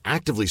who aren't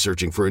actively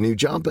searching for a new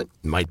job but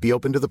might be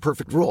open to the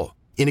perfect role.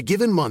 In a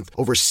given month,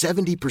 over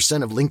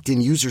 70% of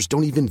LinkedIn users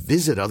don't even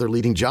visit other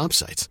leading job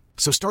sites.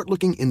 So start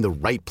looking in the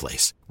right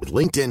place. With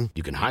LinkedIn,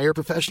 you can hire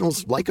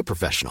professionals like a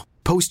professional.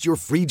 Post your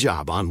free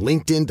job on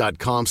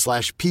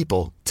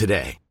linkedin.com/people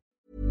today.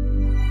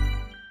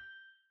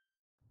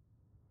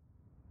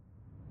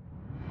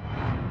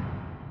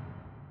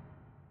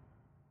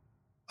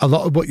 A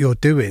lot of what you're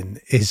doing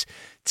is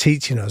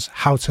teaching us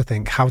how to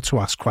think, how to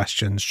ask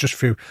questions, just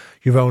through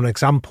your own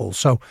examples.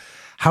 So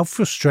how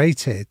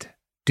frustrated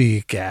do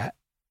you get,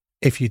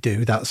 if you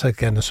do, that's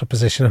again a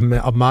supposition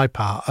on my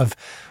part, of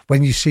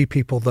when you see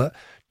people that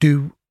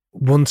do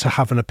want to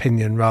have an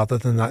opinion rather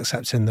than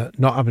accepting that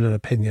not having an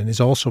opinion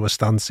is also a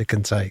stance they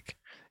can take?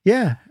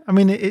 Yeah. I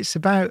mean, it's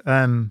about,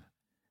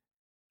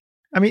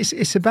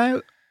 it's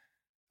about,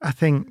 I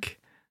think,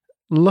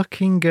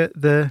 looking at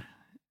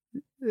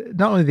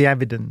not only the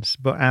evidence,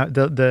 but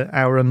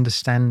our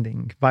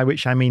understanding, by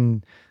which I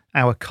mean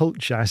our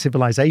culture, our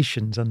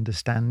civilization's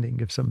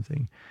understanding of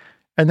something,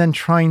 and then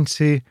trying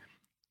to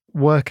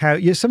work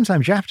out.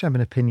 Sometimes you have to have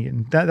an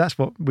opinion. That's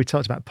what we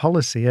talked about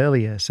policy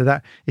earlier. So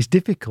that it's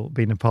difficult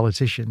being a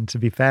politician, to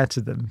be fair to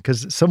them,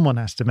 because someone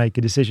has to make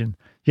a decision.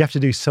 You have to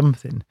do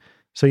something.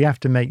 So you have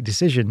to make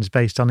decisions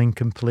based on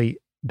incomplete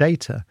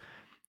data.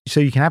 So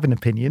you can have an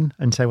opinion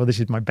and say, well,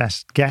 this is my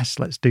best guess,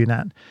 let's do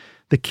that.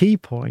 The key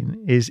point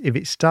is if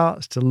it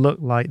starts to look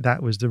like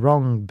that was the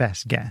wrong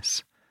best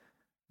guess,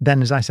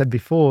 then, as I said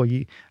before,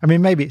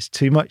 maybe it's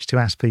too much to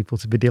ask people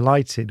to be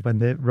delighted when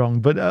they're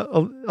wrong, but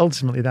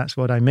ultimately that's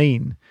what I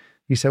mean.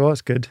 You say, well,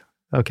 it's good.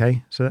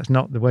 Okay, so that's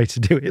not the way to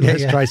do it.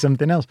 Let's try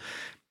something else.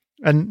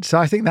 And so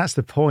I think that's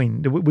the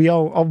point. We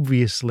all,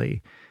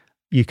 obviously,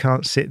 you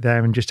can't sit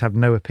there and just have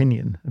no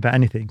opinion about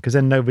anything, because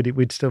then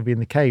we'd still be in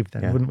the cave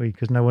then, wouldn't we?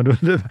 Because no one would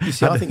have. You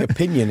see, I think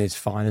opinion is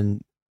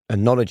fine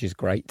and knowledge is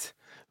great,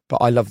 but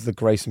I love the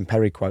Grayson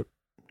Perry quote,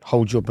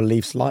 hold your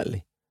beliefs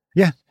lightly.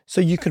 Yeah.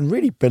 So you can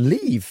really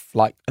believe,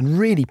 and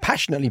really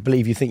passionately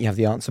believe you think you have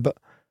the answer, but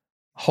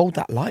hold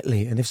that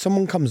lightly. And if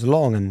someone comes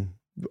along and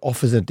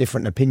offers a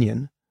different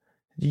opinion,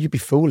 you'd be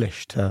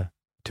foolish to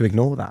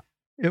ignore that.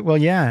 Well,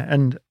 yeah.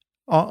 And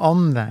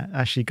on that,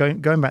 actually,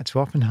 going back to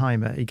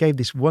Oppenheimer, he gave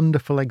this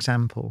wonderful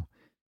example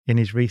in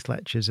his Reith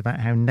lectures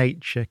about how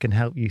nature can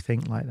help you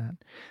think like that.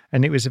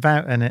 And it was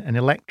about an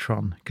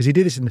electron, because he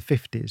did this in the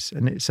 50s.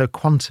 And so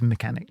quantum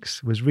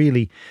mechanics was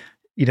really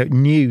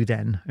new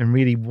then and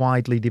really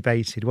widely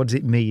debated. What does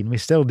it mean? We're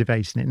still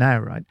debating it now,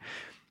 right?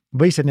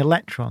 But he said an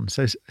electron.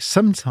 So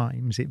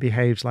sometimes it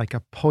behaves like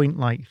a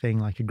point-like thing,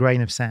 like a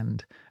grain of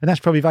sand. And that's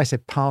probably, if I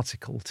said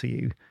particle to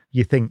you,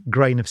 you think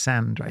grain of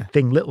sand, right?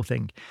 Thing, little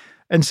thing.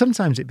 And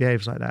sometimes it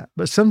behaves like that.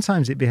 But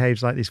sometimes it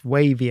behaves like this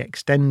wavy,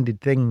 extended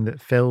thing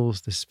that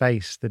fills the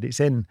space that it's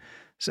in.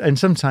 And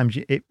sometimes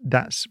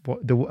that's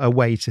a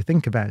way to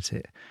think about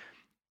it.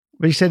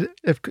 But he said,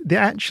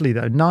 actually,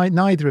 though,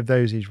 neither of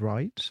those is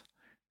right.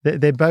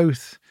 They're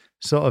both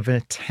sort of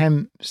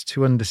attempts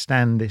to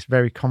understand this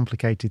very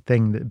complicated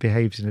thing that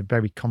behaves in a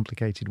very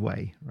complicated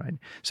way, right?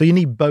 So you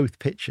need both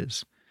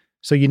pictures.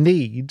 So you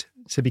need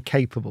to be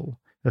capable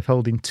of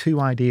holding two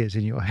ideas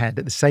in your head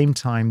at the same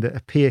time that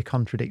appear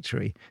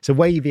contradictory. It's a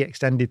wavy,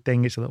 extended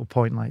thing. It's a little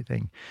point-like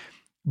thing.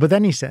 But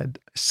then he said,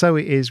 so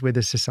it is with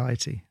a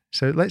society.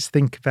 So let's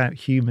think about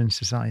human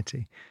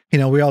society.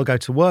 We all go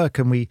to work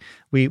and we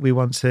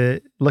want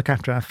to look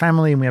after our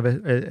family, and we have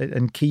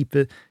and keep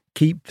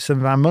some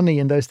of our money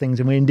and those things,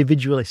 and we're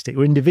individualistic.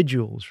 We're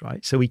individuals,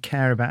 right? So we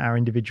care about our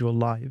individual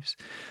lives.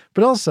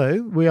 But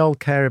also, we all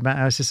care about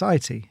our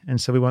society. And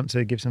so we want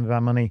to give some of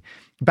our money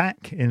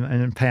back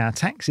and pay our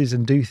taxes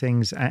and do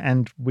things,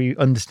 and we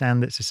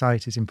understand that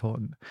society is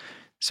important.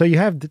 So you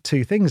have the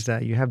two things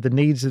there. You have the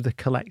needs of the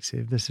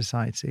collective, the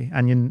society,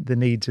 and the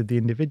needs of the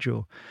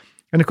individual.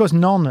 And of course,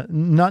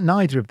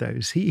 neither of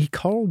those. He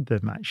called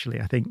them,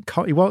 actually, I think,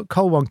 he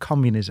called one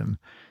communism,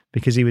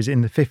 because he was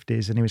in the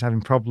 50s and he was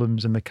having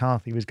problems, and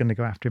McCarthy was going to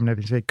go after him and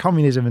everything. So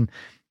communism and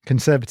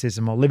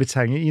conservatism, or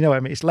libertarian, what I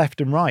mean? It's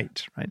left and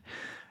right?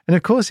 And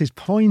of course, his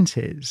point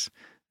is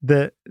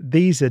that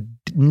these are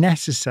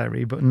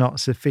necessary but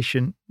not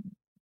sufficient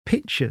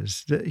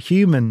pictures, that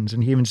humans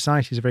and human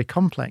societies are very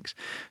complex.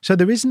 So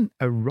there isn't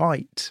a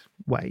right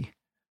way.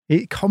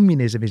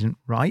 Communism isn't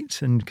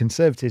right, and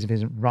conservatism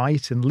isn't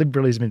right, and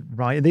liberalism isn't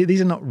right.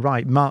 These are not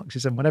right.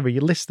 Marxism, whatever, you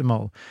list them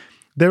all.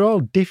 They're all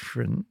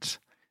different,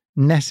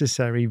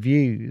 necessary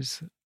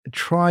views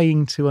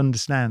trying to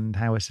understand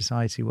how a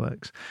society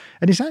works.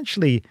 And it's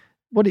actually,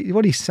 what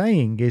he's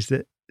saying is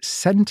that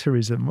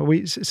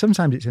centrism,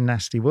 sometimes it's a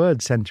nasty word,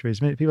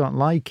 centrism. People don't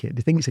like it.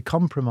 They think it's a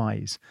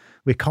compromise.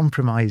 We're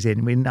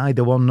compromising. We're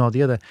neither one nor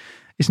the other.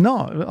 It's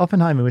not.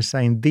 Oppenheimer was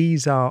saying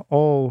these are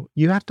all,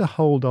 you have to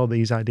hold all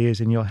these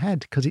ideas in your head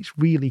because it's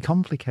really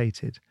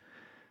complicated.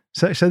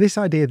 So this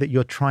idea that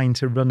you're trying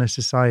to run a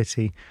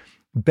society,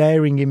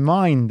 bearing in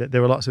mind that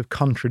there are lots of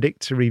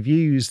contradictory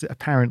views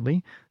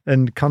apparently,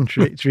 and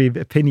contradictory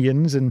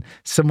opinions, and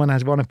someone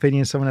has one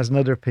opinion, someone has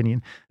another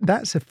opinion,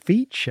 that's a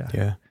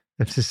feature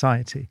of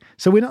society.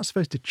 So we're not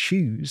supposed to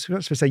choose. We're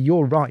not supposed to say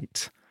you're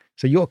right,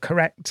 so you're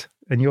correct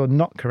and you're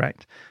not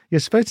correct. You're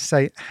supposed to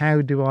say,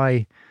 how do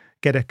I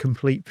get a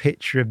complete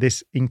picture of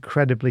this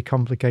incredibly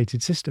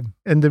complicated system?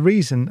 And the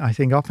reason I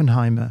think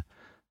Oppenheimer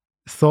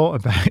thought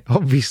about it,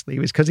 obviously,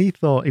 was because he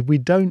thought, if we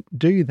don't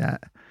do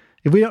that,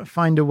 if we don't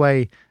find a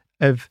way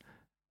of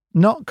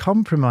not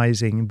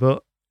compromising,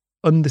 but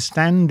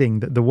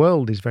understanding that the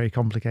world is very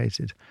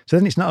complicated. So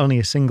then it's not only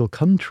a single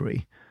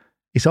country,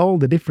 it's all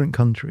the different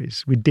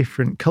countries with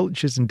different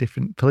cultures and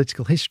different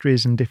political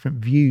histories and different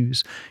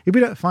views. If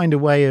we don't find a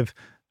way of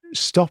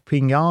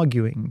stopping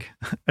arguing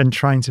and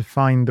trying to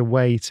find a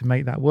way to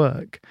make that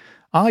work,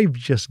 I've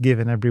just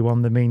given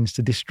everyone the means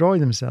to destroy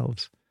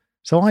themselves.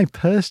 So I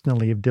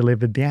personally have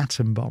delivered the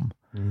atom bomb.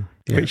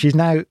 Which is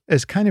now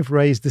has kind of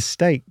raised the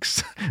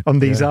stakes on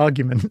these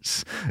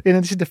arguments.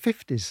 This is the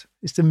 50s.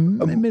 It's the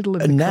middle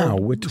of the now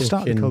Cold, we're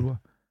start of the Cold War.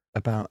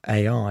 About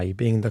AI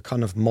being the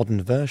kind of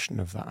modern version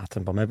of that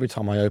atom bomb. Every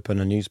time I open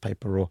a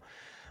newspaper or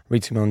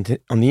read something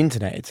on the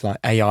internet, it's like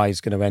AI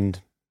is going to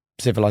end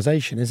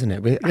civilization, isn't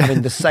it? We're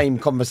having the same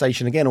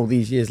conversation again all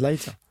these years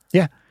later.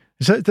 Yeah.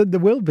 So there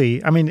will be,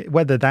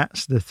 whether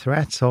that's the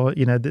threat or,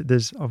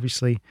 there's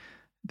obviously,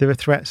 there are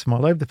threats from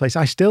all over the place.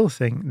 I still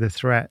think the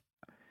threat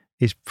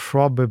is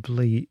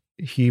probably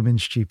human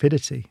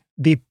stupidity.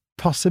 The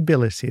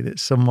possibility that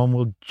someone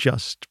will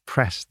just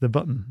press the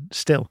button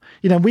still.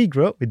 We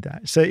grew up with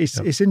that. So it's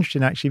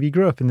interesting, actually. If you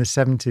grew up in the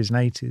 70s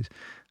and 80s,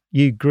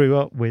 you grew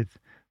up with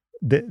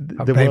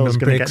the world's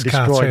going to get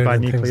destroyed by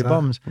nuclear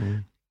bombs.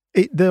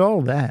 They're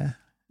all there.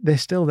 They're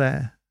still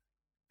there.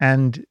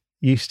 And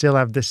you still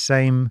have the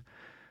same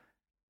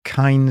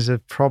kinds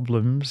of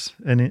problems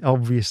and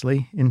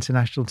obviously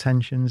international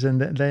tensions.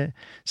 And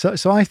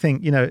so I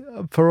think,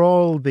 for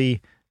all the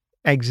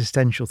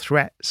existential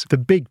threats, the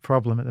big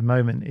problem at the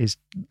moment is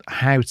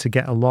how to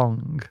get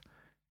along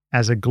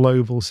as a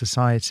global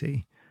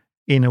society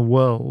in a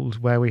world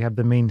where we have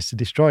the means to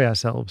destroy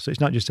ourselves. So it's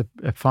not just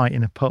a fight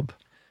in a pub.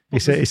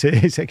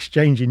 It's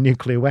exchanging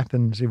nuclear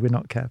weapons if we're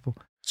not careful.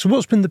 So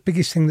what's been the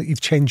biggest thing that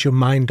you've changed your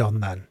mind on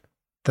then,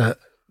 that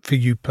for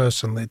you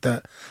personally,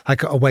 that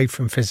like away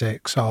from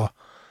physics or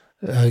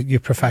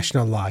your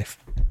professional life?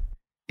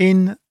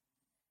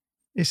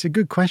 It's a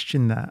good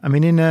question, that. I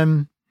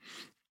mean,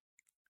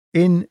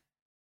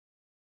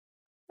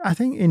 I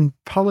think in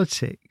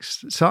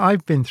politics, so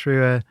I've been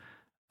through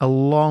a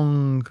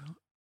long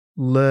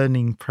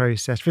learning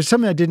process for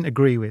something I didn't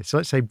agree with. So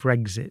let's say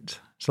Brexit.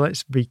 So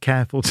let's be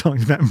careful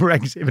talking about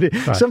Brexit, but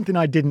it's something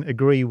I didn't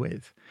agree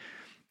with.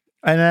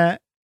 And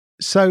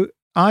so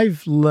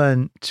I've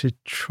learned to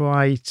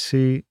try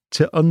to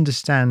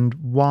understand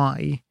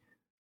why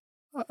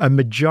a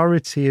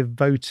majority of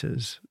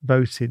voters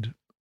voted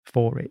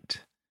for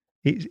it.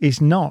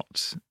 It's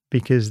not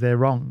because they're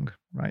wrong,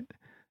 right?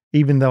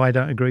 Even though I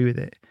don't agree with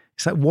it.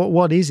 It's like,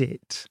 what is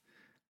it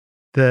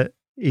that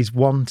is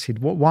wanted?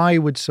 Why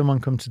would someone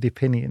come to the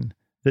opinion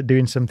that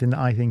doing something that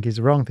I think is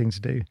the wrong thing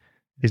to do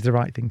is the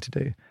right thing to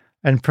do?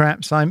 And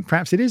perhaps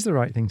it is the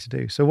right thing to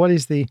do. So what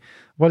is the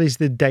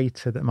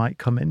data that might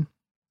come in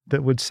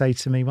that would say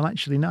to me, well,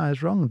 actually, no, I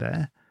was wrong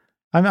there.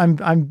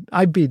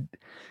 I'd be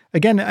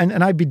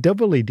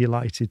doubly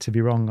delighted to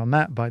be wrong on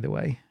that, by the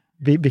way,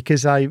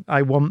 because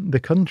I want the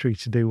country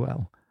to do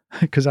well,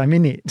 because I'm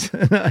in it,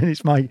 and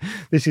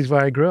this is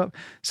where I grew up.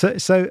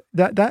 So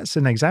that's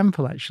an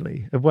example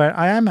actually of where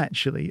I am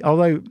actually.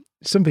 Although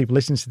some people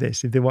listen to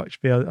this, if they watch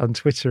me on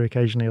Twitter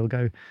occasionally, will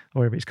go,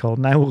 or whatever it's called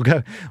now, we'll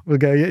go.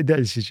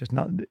 This is just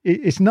not.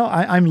 It's not.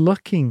 I'm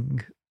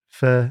looking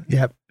for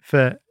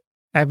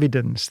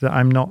evidence that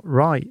I'm not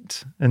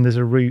right, and there's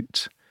a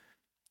route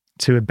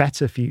to a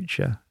better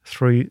future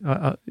through,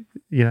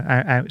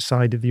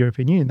 outside of the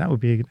European Union. That would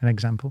be an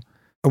example.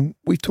 And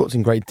we've talked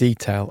in great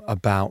detail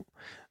about,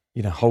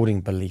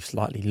 holding beliefs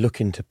lightly,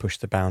 looking to push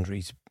the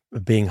boundaries,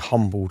 being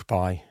humbled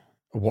by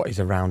what is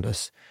around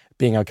us,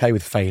 being okay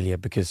with failure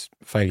because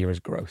failure is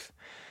growth.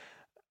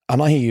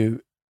 And I hear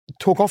you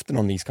talk often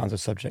on these kinds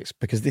of subjects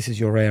because this is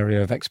your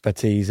area of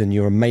expertise and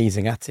you're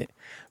amazing at it.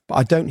 But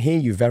I don't hear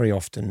you very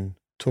often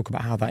talk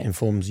about how that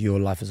informs your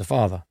life as a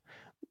father.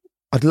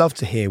 I'd love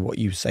to hear what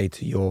you say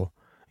to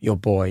your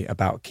boy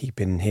about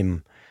keeping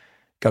him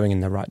going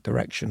in the right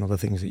direction, or the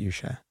things that you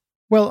share.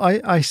 Well,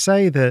 I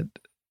say that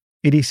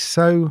it is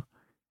so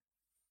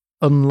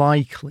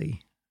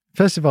unlikely.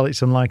 First of all,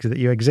 it's unlikely that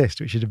you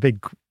exist, which is a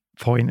big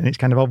point, and it's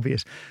kind of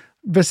obvious.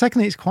 But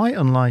secondly, it's quite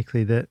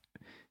unlikely that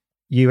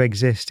you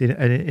exist in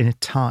a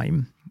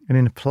time and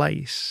in a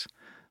place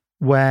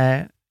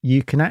where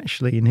you can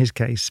actually, in his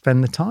case,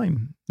 spend the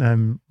time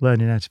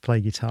learning how to play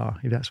guitar,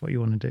 if that's what you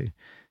want to do.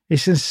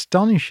 It's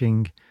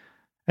astonishing.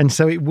 And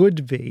so it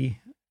would be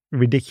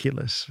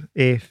ridiculous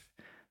if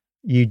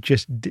you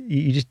just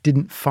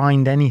didn't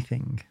find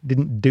anything,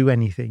 didn't do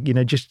anything,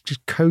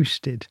 just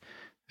coasted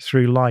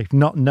through life,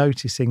 not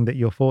noticing that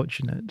you're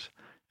fortunate.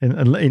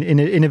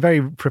 In a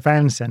very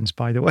profound sense,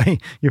 by the way,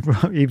 you're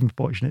even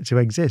fortunate to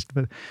exist.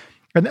 But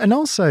and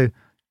also,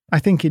 I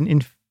think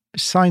in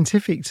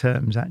scientific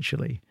terms,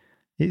 actually,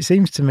 it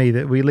seems to me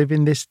that we live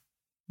in this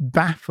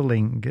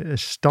baffling,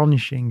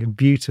 astonishing, and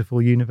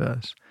beautiful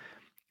universe.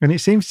 And it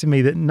seems to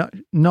me that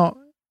not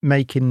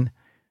making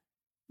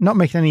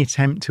any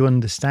attempt to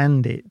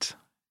understand it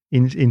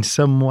in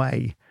some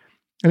way,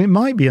 and it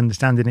might be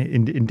understanding it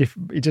in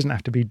different. It doesn't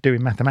have to be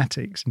doing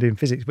mathematics and doing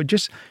physics, but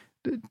just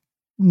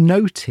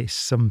notice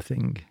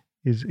something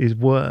is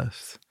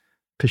worth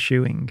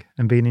pursuing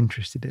and being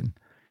interested in.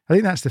 I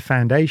think that's the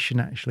foundation,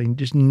 actually, and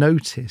just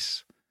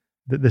notice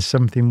that there's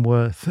something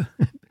worth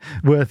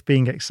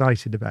being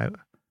excited about,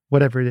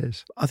 whatever it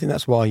is. I think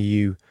that's why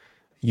you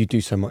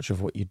do so much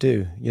of what you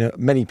do.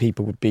 Many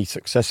people would be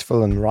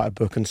successful and write a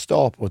book and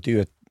stop, or do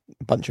a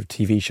bunch of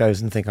TV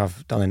shows and think,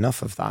 I've done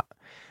enough of that.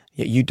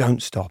 Yet you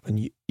don't stop,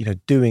 and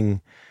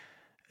doing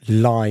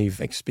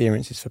live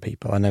experiences for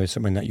people, I know is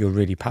something that you're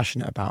really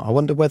passionate about. I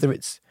wonder whether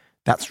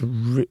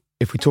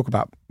if we talk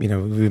about, we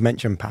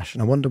mentioned passion,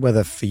 I wonder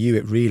whether for you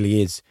it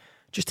really is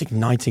just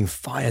igniting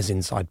fires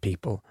inside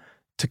people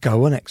to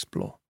go and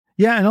explore.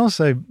 Yeah, and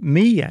also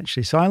me,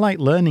 actually. So I like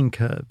learning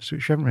curves,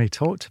 which we haven't really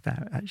talked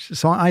about, actually.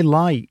 So I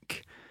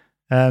like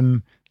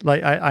I'm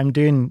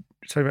doing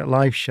sort of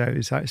live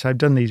shows. So I've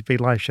done these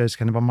big live shows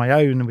kind of on my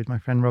own with my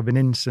friend Robin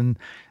Inson,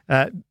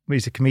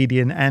 who's a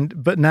comedian.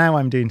 But now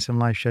I'm doing some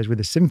live shows with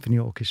a symphony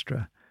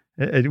orchestra.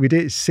 We did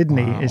it at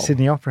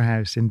Sydney Opera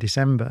House in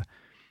December.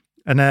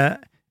 And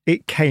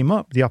it came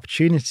up, the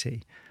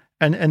opportunity.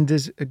 And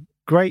there's a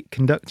great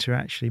conductor,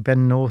 actually,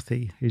 Ben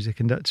Northey, who's a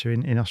conductor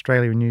in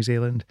Australia and New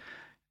Zealand.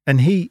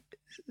 And he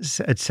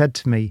had said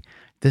to me,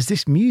 there's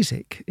this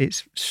music,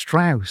 it's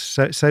Strauss.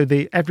 So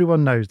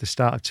everyone knows the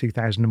start of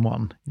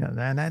 2001,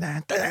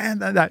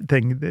 that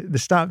thing, the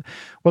start.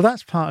 Well,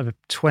 that's part of a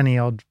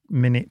 20-odd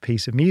minute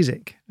piece of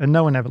music, and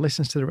no one ever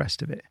listens to the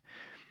rest of it.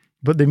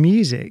 But the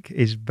music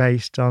is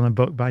based on a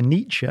book by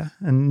Nietzsche,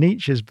 and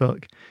Nietzsche's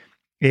book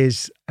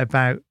is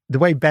about, the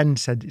way Ben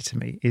said it to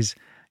me, is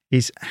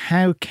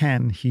how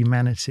can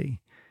humanity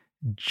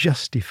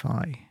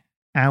justify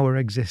our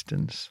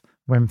existence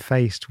when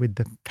faced with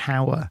the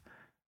power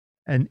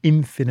and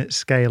infinite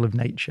scale of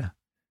nature?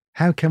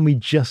 How can we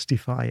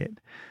justify it?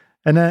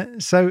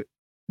 And so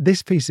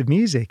this piece of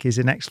music is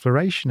an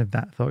exploration of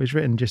that thought. It was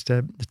written just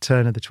at the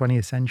turn of the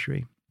 20th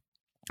century,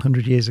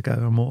 100 years ago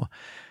or more.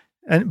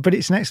 But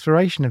it's an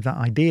exploration of that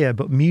idea,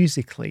 but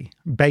musically,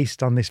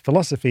 based on this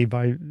philosophy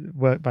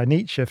work by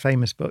Nietzsche,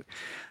 famous book.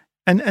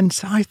 And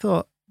so I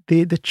thought,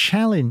 the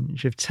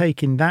challenge of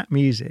taking that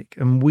music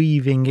and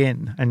weaving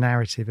in a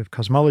narrative of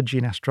cosmology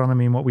and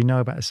astronomy and what we know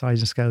about the size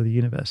and scale of the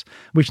universe,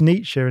 which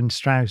Nietzsche and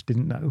Strauss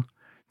didn't know.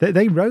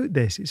 They wrote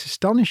this. It's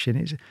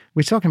astonishing.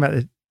 We're talking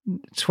about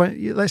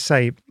let's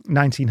say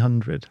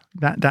 1900,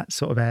 that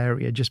sort of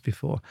area just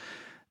before,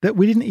 that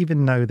we didn't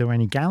even know there were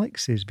any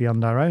galaxies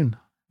beyond our own.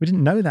 We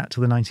didn't know that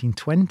till the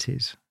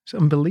 1920s. It's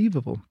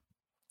unbelievable.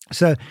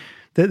 So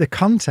the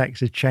context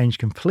has changed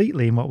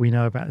completely in what we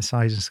know about the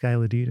size and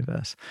scale of the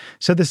universe.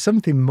 So there's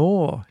something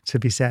more to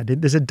be said.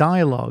 There's a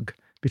dialogue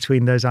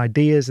between those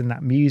ideas and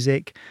that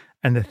music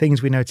and the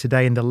things we know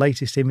today and the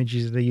latest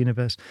images of the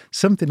universe.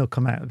 Something will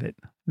come out of it.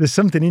 There's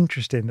something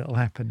interesting that will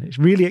happen. It's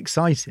really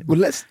exciting. Well,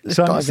 let's dive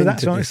so that's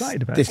into what I'm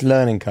excited about. This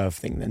learning curve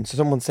thing then. So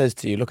someone says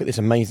to you, look at this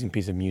amazing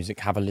piece of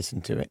music, have a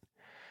listen to it.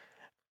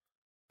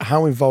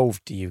 How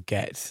involved do you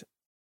get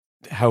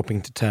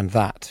helping to turn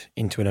that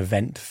into an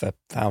event for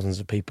thousands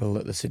of people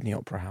at the Sydney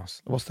Opera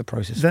House? What's the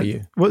process for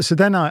you? Well, so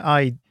then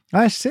I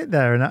sit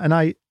there and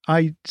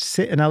I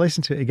sit and I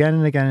listen to it again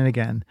and again and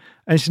again.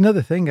 And it's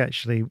another thing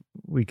actually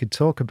we could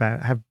talk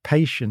about. Have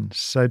patience.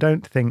 So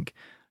don't think,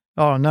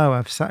 oh no,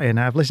 I've sat here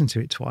now, I've listened to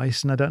it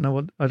twice and I don't know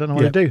what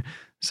to do.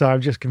 So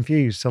I'm just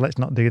confused. So let's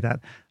not do that.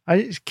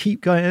 I just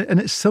keep going. And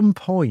at some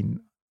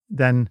point,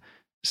 then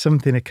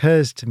something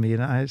occurs to me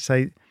and I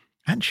say,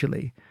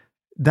 actually,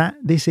 that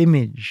this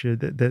image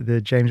that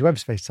the James Webb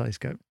Space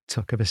Telescope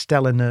took of a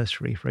stellar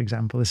nursery, for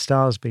example, the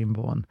stars being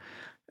born,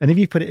 and if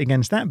you put it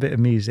against that bit of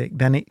music,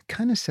 then it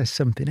kind of says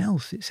something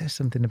else. It says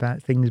something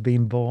about things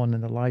being born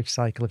and the life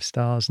cycle of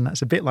stars, and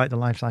that's a bit like the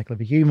life cycle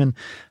of a human,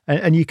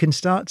 and you can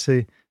start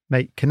to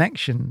make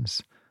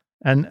connections,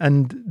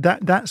 and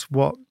that's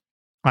what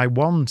I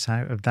want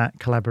out of that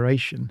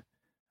collaboration.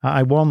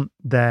 I want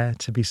there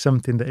to be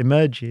something that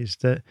emerges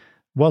that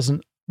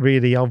wasn't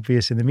really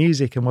obvious in the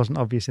music and wasn't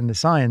obvious in the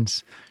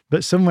science,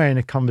 but somewhere in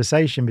a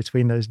conversation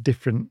between those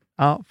different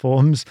art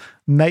forms,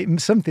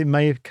 something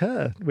may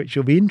occur which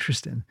will be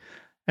interesting.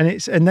 And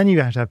then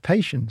you have to have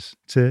patience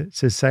to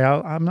say,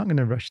 oh, I'm not going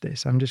to rush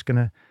this. I'm just going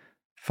to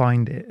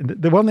find it. And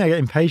the one thing I get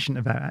impatient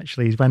about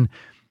actually is when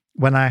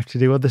I have to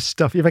do other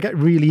stuff. If I get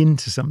really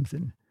into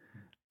something,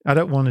 I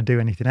don't want to do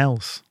anything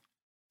else.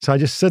 So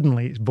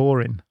suddenly it's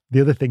boring. The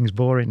other thing's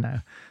boring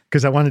now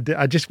because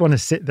I just want to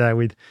sit there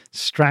with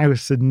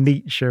Strauss and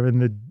Nietzsche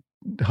and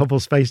the Hubble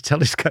Space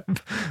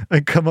Telescope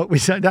and come up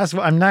with something. That's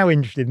what I'm now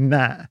interested in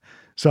that.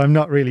 So I'm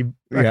not really,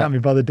 I can't be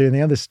bothered doing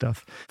the other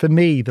stuff. For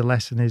me, the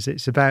lesson is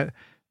it's about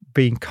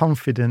being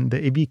confident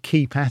that if you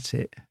keep at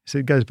it, so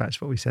it goes back to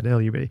what we said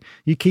earlier, really,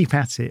 you keep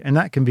at it, and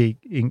that can be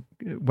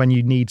when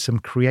you need some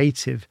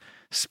creative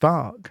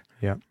spark.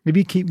 Yeah. If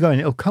you keep going,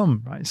 it'll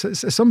come, right? So at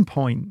some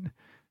point,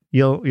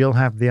 you'll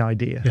have the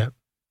idea. Yeah.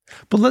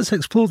 But let's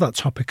explore that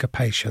topic of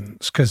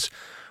patience, because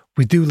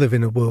we do live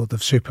in a world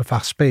of super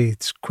fast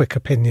speeds, quick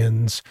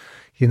opinions,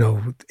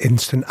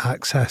 instant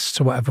access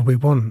to whatever we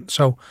want.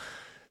 So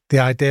the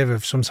idea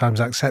of sometimes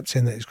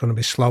accepting that it's going to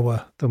be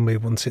slower than we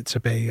want it to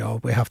be, or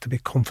we have to be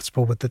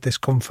comfortable with the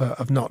discomfort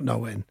of not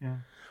knowing. Yeah.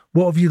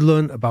 What have you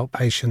learned about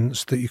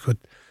patience that you could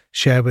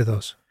share with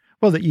us?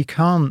 Well, that you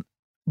can't,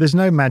 there's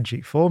no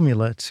magic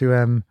formula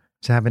to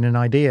having an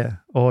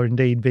idea or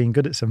indeed being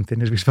good at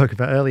something, as we spoke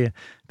about earlier.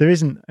 There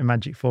isn't a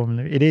magic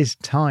formula. It is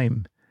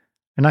time.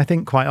 And I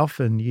think quite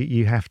often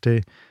you have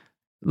to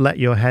let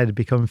your head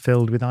become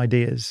filled with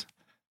ideas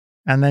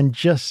and then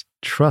just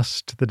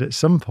trust that at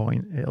some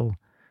point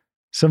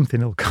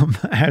something will come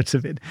out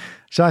of it.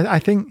 So I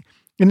think,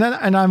 and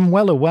I'm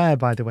well aware,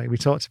 by the way, we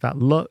talked about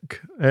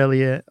luck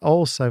earlier,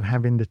 also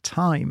having the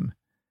time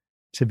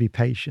to be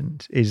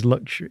patient is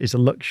a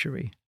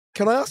luxury.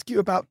 Can I ask you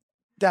about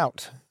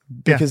doubt?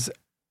 Because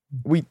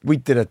we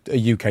did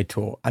a UK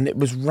tour and it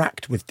was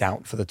racked with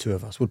doubt for the two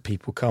of us. Would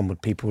people come?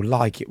 Would people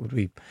like it? Would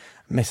we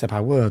mess up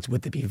our words?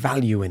 Would there be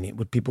value in it?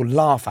 Would people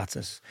laugh at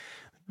us?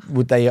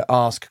 Would they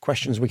ask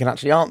questions we can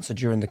actually answer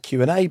during the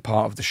Q&A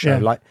part of the show?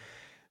 Yeah.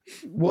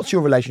 What's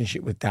your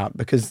relationship with doubt?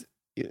 Because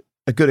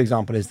a good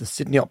example is the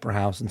Sydney Opera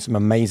House and some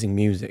amazing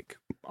music.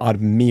 I'd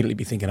immediately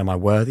be thinking, am I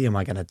worthy? Am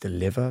I going to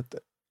deliver?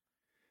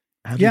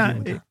 How do you deal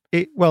with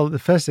that? Well, the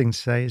first thing to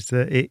say is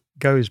that it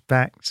goes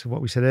back to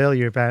what we said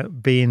earlier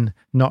about being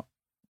not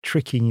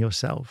tricking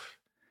yourself.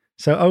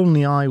 So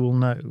only I will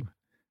know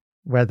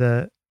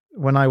whether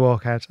when I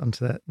walk out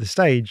onto the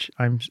stage,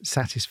 I'm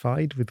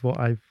satisfied with what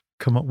I've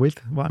come up with,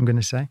 what I'm going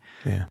to say.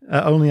 Yeah.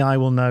 Only I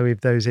will know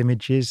if those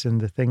images and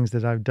the things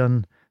that I've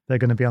done, they're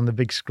going to be on the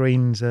big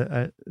screens,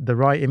 the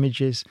right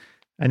images,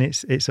 and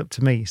it's up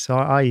to me. So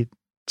I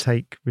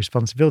take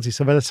responsibility.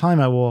 So by the time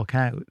I walk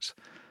out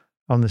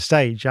on the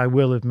stage, I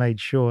will have made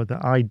sure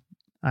that I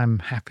am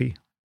happy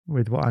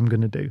with what I'm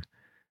going to do.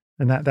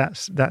 And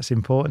that's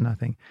important, I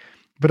think.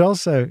 But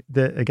also,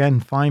 again,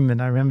 Feynman,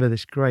 I remember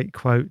this great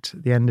quote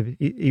at the end of it.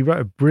 He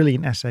wrote a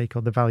brilliant essay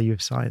called The Value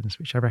of Science,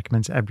 which I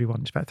recommend to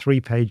everyone. It's about 3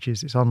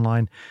 pages. It's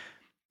online.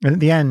 And at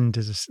the end,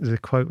 there's a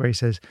quote where he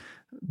says,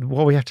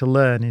 what we have to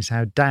learn is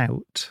how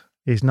doubt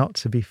is not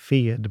to be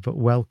feared, but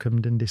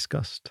welcomed and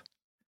discussed.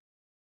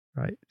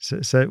 Right?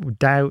 So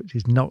doubt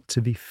is not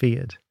to be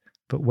feared,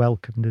 but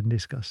welcomed and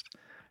discussed,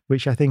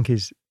 which I think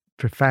is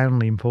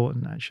profoundly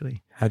important,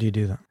 actually. How do you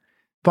do that?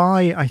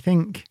 By, I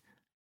think,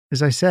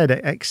 as I said,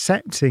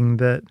 accepting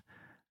that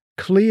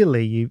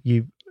clearly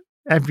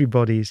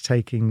everybody is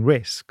taking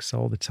risks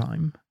all the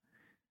time.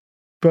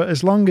 But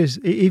as long as,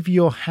 if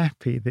you're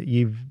happy that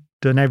you've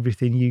done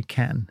everything you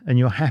can and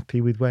you're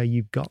happy with where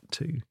you've got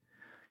to,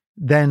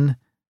 then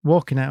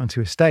walking out onto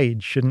a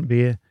stage shouldn't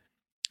be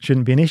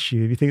an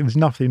issue. If you think there's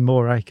nothing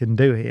more I can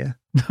do here,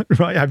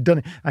 right? I've done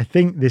it. I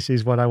think this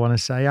is what I want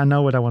to say. I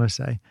know what I want to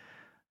say.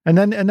 And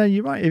then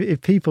you're right.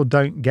 If people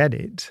don't get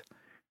it,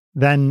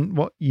 then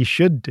what you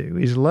should do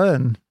is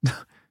learn.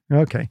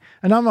 Okay.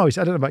 And I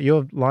don't know about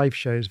your live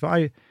shows,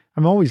 but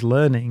I'm always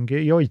learning.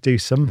 You always do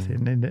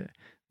something in it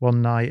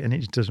one night and it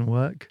just doesn't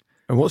work.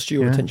 And what's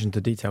your attention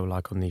to detail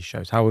like on these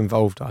shows? How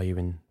involved are you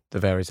in the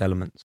various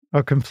elements?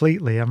 Oh,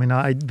 completely. I mean,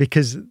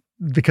 because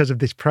of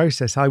this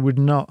process, I would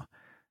not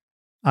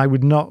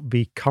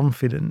be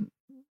confident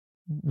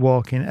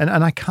walking.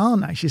 And I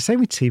can't actually, same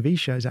with TV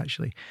shows,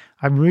 actually.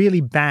 I'm really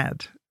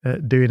bad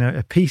at doing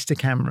a piece to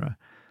camera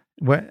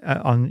where,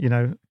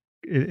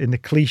 in the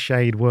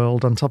cliched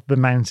world on top of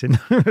a mountain,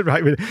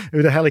 right,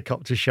 with a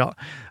helicopter shot.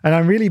 And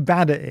I'm really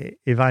bad at it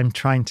if I'm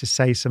trying to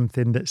say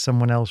something that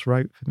someone else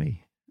wrote for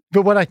me.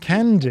 But what I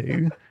can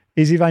do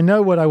is if I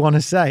know what I want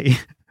to say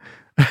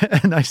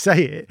and I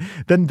say it,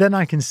 then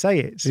I can say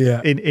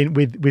it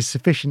with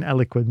sufficient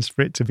eloquence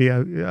for it to be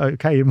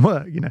okay and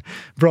work.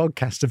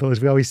 Broadcastable,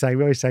 as we always say,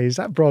 is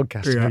that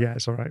broadcastable? Yeah,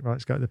 it's all right. Right,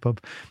 let's go to the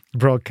pub.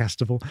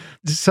 Broadcastable.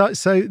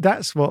 So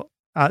that's what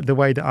the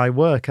way that I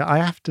work. I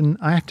have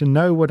to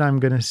know what I'm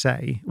going to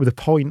say with a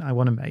point I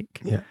want to make.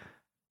 Yeah,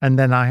 and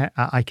then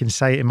I can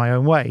say it in my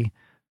own way.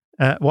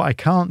 What I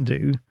can't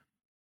do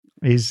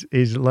is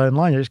learn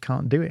lines. I just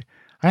can't do it.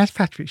 I asked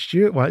Patrick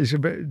Stewart, well, it's a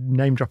bit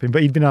name dropping,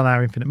 but he'd been on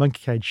our Infinite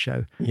Monkey Cage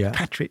show. Yeah.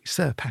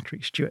 Sir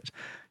Patrick Stewart,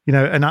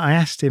 and I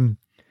asked him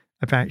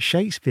about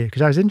Shakespeare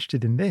because I was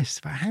interested in this.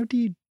 About how do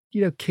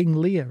you, King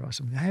Lear or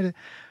something?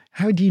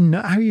 How do you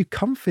know? How are you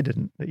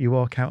confident that you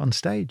walk out on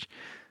stage?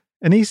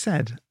 And he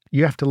said,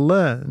 you have to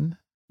learn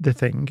the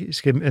thing,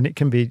 and it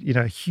can be,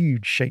 a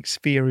huge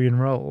Shakespearean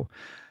role,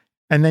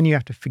 and then you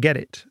have to forget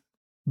it.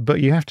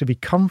 But you have to be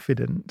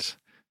confident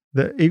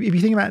that if you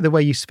think about the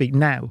way you speak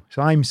now,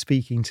 so I'm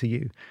speaking to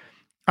you,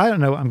 I don't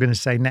know what I'm going to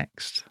say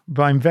next,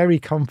 but I'm very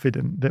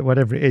confident that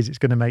whatever it is, it's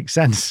going to make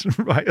sense,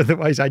 right?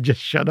 Otherwise, I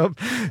just shut up.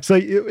 So,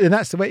 and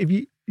that's the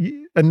way.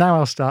 And now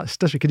I'll start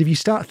stuttering, because if you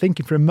start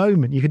thinking for a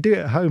moment, you could do it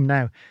at home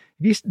now.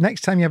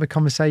 Next time you have a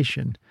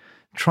conversation,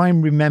 try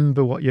and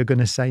remember what you're going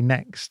to say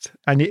next,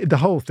 and the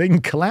whole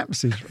thing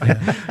collapses. Right?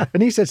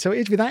 And he said, so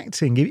it's with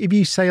acting. If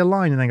you say a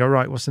line and then go,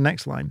 right, what's the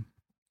next line?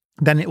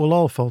 Then it will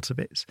all fall to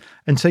bits.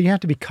 And so you have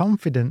to be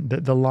confident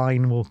that the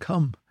line will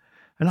come.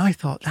 And I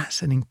thought,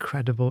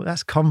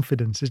 that's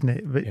confidence, isn't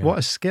it? But what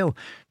a skill.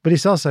 But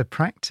it's also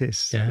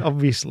practice. Yeah.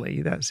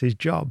 Obviously, that's his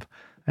job.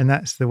 And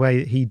that's the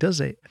way he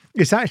does it.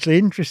 It's actually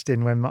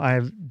interesting when I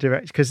have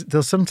direct, because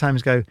they'll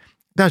sometimes go,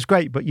 that's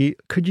great, but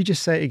could you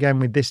just say it again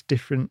with this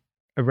different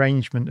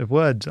arrangement of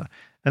words?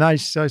 And I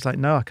was like,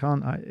 no, I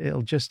can't.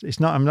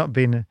 I'm not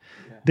being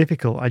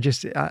difficult. I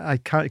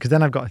can't, because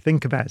then I've got to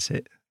think about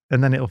it.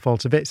 And then it'll fall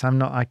to bits.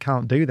 I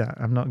can't do that.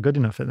 I'm not good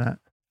enough at that.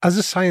 As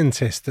a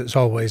scientist that's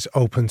always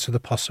open to the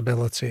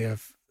possibility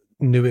of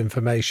new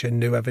information,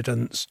 new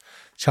evidence,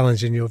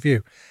 challenging your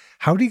view,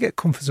 how do you get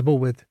comfortable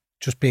with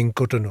just being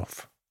good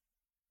enough?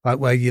 Like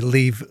where you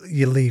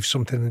leave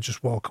something and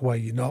just walk away.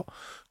 You're not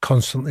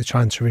constantly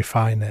trying to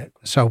refine it.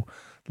 So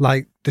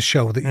like the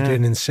show that you're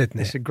doing in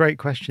Sydney. It's a great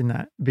question,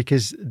 that,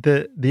 because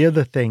the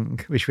other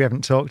thing, which we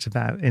haven't talked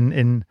about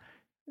in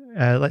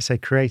let's say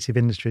creative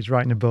industries,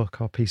 writing a book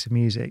or a piece of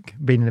music,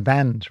 being in a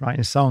band, writing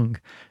a song,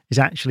 is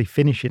actually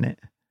finishing it.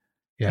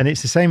 Yeah. And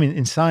it's the same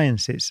in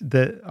science. It's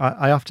that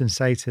I often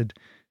say to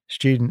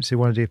students who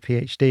want to do a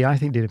PhD, I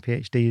think doing a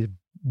PhD is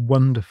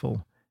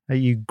wonderful.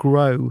 You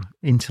grow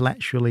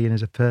intellectually and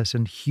as a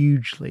person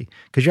hugely,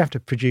 because you have to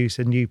produce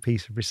a new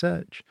piece of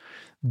research,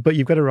 but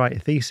you've got to write a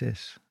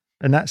thesis.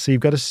 And so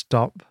you've got to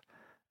stop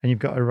and you've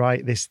got to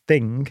write this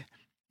thing,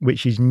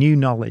 which is new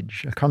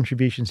knowledge, a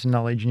contribution to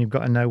knowledge, and you've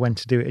got to know when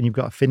to do it and you've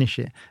got to finish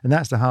it. And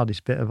that's the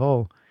hardest bit of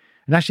all.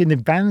 And actually, in the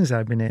bands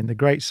I've been in, the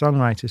great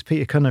songwriters,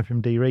 Peter Cunner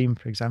from D-Ream,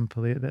 for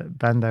example, the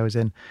band I was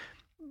in,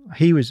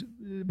 he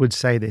would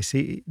say this: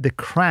 the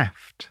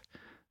craft.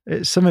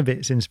 Some of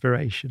it's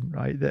inspiration,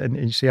 right?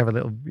 And so you have a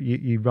little,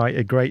 you write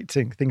a great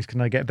thing. Things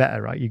can I get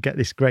better, right? You get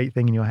this great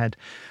thing in your head,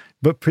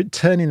 but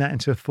turning that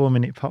into a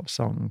 4-minute pop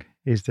song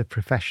is the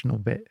professional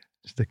bit.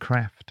 It's the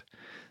craft.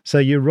 So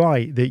you're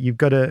right that you've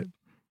got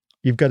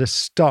to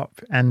stop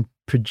and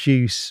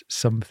produce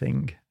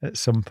something at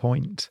some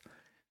point,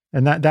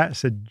 and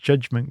that's a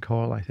judgment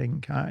call. I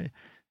think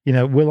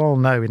we'll all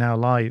know in our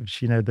lives,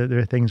 that there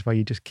are things where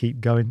you just keep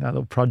going, that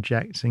little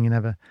project, and you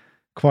never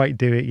quite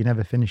do it, you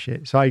never finish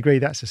it. So I agree,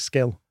 that's a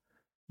skill.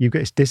 You've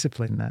got, it's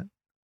discipline that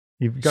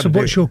you've got. So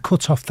what's your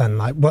cut-off then?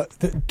 Like, what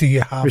do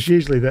you have? It's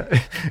usually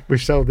that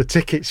we've sold the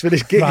tickets for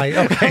this gig. Right,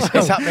 okay.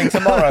 It's happening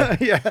tomorrow.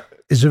 Yeah.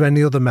 Is there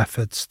any other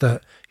methods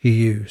that you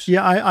use?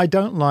 Yeah, I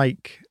don't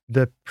like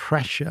the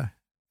pressure.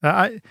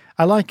 I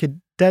like a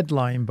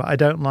deadline, but I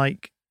don't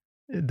like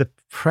the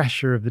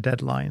pressure of the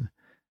deadline.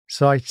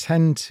 So I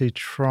tend to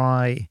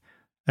try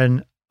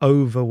and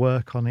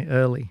overwork on it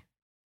early.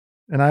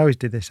 And I always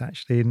did this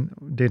actually in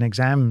doing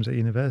exams at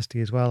university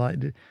as well.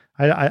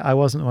 I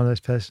wasn't one of those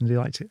persons who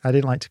I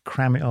didn't like to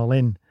cram it all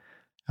in.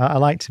 I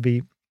like to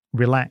be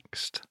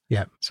relaxed.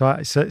 Yeah. So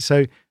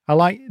I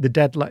like the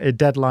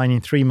deadline in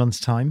 3 months'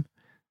 time,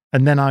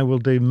 and then I will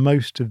do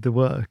most of the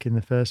work in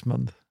the first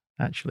month.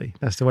 Actually,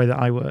 that's the way that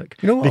I work.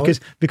 You know what?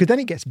 Because then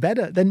it gets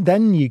better.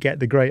 Then you get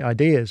the great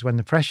ideas when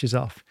the pressure's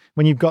off.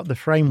 When you've got the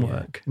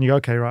framework and you go,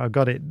 okay, right, I've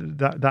got it.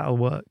 That'll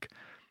work.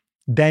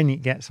 Then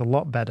it gets a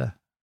lot better.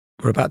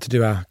 We're about to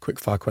do our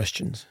quick-fire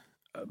questions.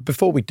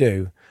 Before we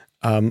do,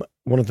 one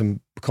of the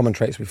common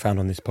traits we found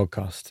on this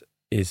podcast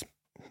is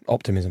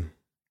optimism.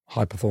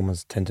 High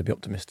performers tend to be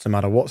optimists. No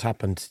matter what's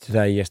happened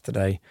today,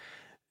 yesterday,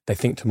 they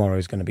think tomorrow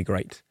is going to be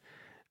great.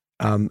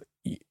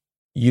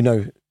 You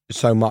know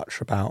so much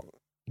about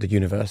the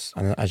universe,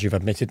 and as you've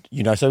admitted,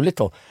 you know so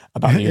little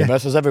about the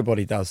universe, as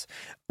everybody does.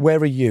 Where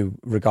are you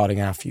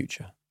regarding our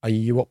future? Are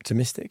you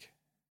optimistic?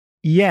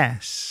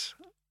 Yes.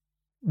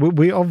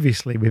 We've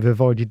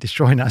avoided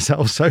destroying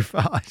ourselves so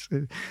far.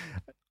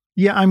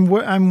 Yeah,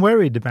 I'm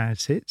worried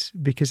about it,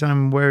 because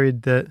I'm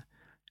worried that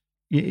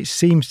it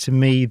seems to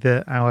me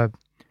that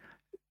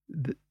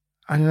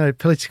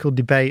political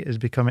debate has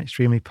become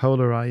extremely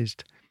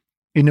polarized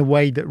in a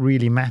way that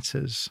really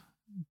matters,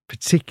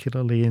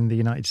 particularly in the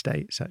United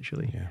States,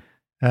 actually,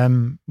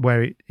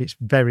 where it's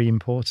very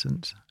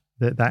important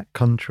that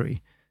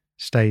country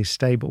stays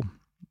stable.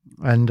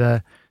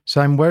 And so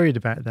I'm worried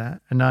about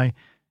that.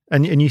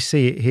 And you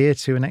see it here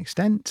to an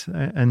extent.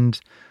 And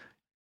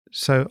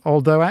so,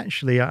 although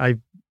actually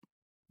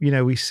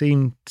we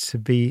seem to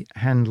be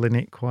handling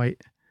it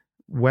quite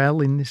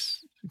well in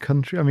this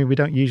country. I mean, we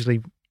don't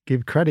usually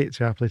give credit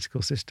to our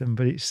political system,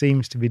 but it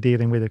seems to be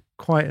dealing with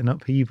quite an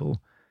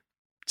upheaval,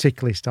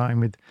 particularly starting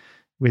with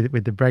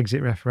the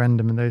Brexit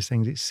referendum and those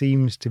things. It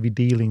seems to be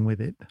dealing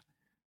with it.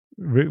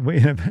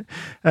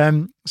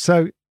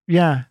 So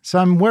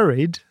I'm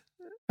worried.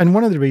 And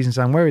one of the reasons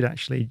I'm worried,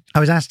 actually, I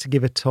was asked to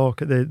give a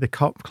talk at the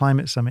COP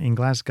Climate Summit in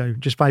Glasgow,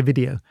 just by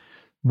video,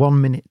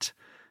 1 minute.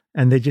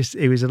 And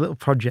it was a little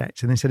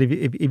project. And they said,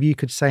 if you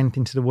could say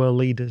anything to the world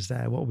leaders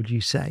there, what would you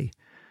say?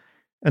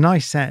 And I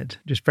said,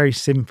 just very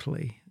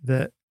simply,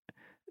 that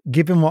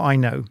given what I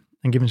know,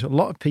 and given a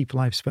lot of people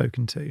I've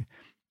spoken to,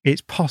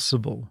 it's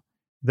possible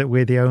that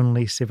we're the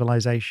only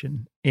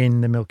civilization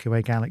in the Milky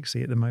Way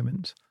galaxy at the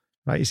moment.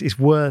 Right? It's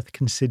worth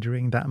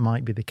considering that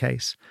might be the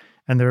case.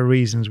 And there are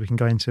reasons we can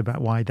go into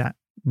about why that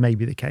may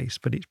be the case,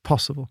 but it's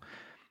possible.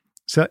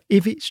 So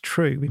if it's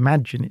true,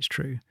 imagine it's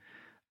true,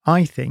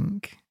 I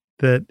think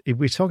that if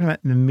we're talking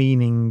about the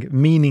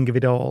meaning of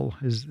it all,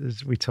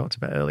 as we talked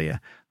about earlier,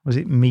 what does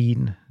it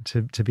mean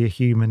to be a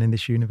human in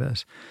this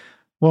universe?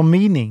 Well,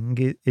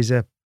 meaning is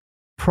a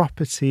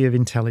property of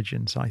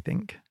intelligence, I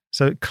think.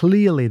 So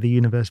clearly the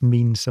universe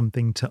means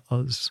something to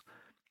us.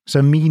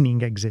 So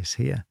meaning exists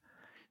here.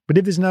 But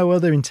if there's no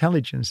other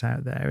intelligence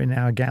out there in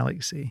our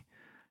galaxy,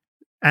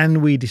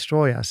 and we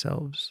destroy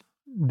ourselves,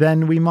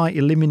 then we might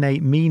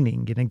eliminate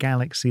meaning in a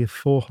galaxy of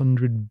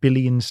 400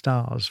 billion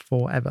stars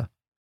forever.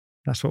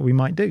 That's what we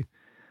might do.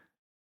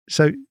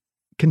 So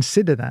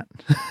consider that,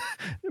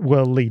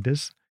 world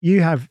leaders.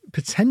 You have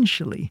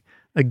potentially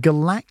a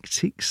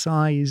galactic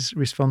size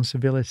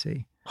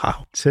responsibility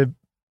to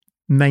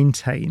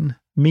maintain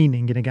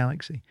meaning in a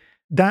galaxy.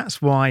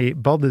 That's why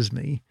it bothers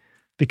me,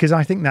 because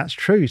I think that's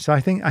true. So I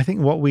think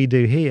what we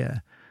do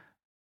here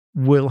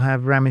will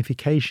have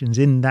ramifications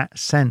in that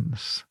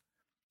sense,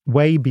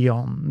 way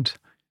beyond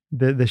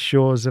the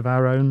shores of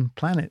our own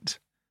planet.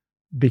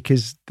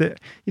 Because you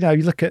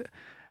look at,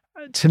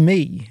 to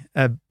me,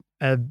 a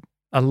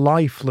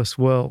lifeless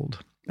world,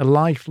 a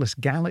lifeless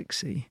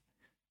galaxy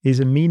is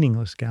a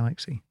meaningless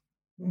galaxy.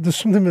 There's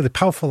something really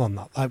powerful on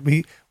that. Like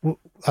we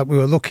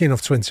were lucky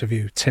enough to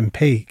interview Tim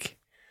Peake,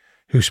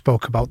 who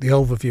spoke about the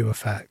overview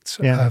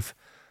effect of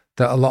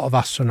that a lot of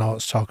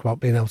astronauts talk about,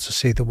 being able to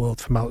see the world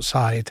from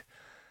outside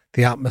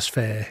the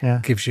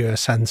atmosphere. Gives you a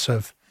sense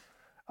of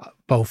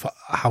both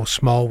how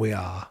small we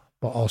are,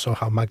 but also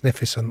how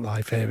magnificent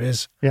life here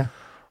is. Yeah.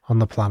 On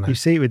the planet. You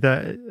see it with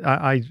as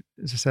I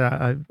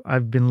said,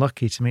 I've been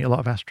lucky to meet a lot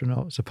of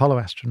astronauts,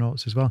 Apollo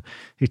astronauts as well,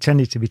 who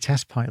tended to be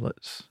test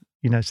pilots.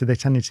 So they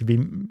tended to be,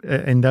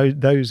 and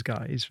those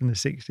guys from the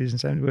 60s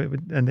and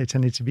 70s, and they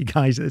tended to be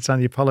guys at the time,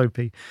 the Apollo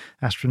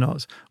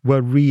astronauts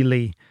were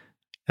really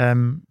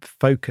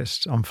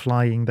focused on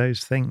flying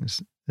those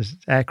things as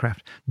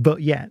aircraft.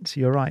 But yet,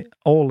 you're right,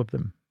 all of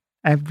them,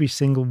 every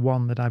single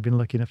one that I've been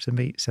lucky enough to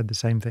meet said the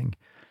same thing.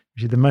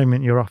 Which is the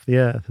moment you're off the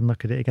Earth and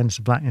look at it against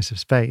the blackness of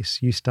space,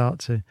 you start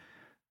to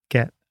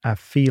get a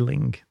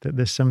feeling that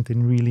there's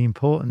something really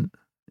important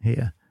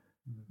here,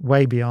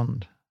 way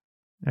beyond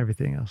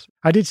everything else.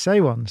 I did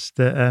say once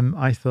that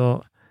I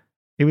thought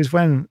it was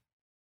when,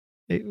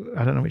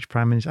 I don't know which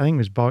prime minister, I think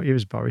it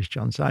was Boris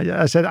Johnson.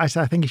 I said I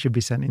think he should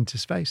be sent into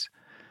space.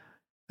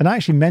 And I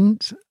actually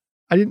meant,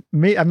 I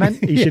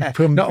meant he should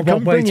bring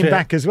him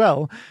back as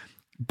well.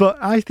 But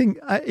I think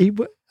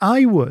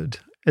I would,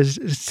 as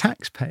a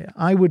taxpayer,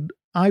 I would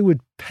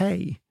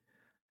pay.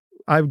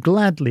 I would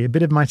gladly, a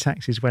bit of my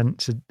taxes went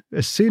to,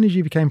 as soon as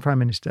you became Prime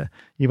Minister,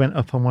 you went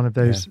up on one of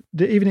those,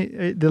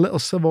 even the little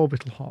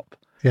suborbital hop,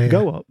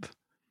 go up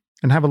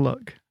and have a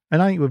look.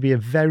 And I think it would be a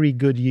very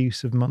good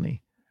use of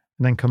money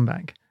and then come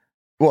back.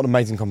 What an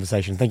amazing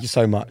conversation. Thank you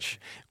so much.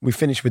 We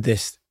finished with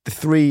this, the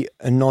 3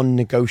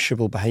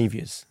 non-negotiable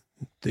behaviours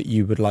that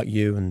you would like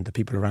you and the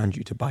people around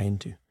you to buy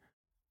into.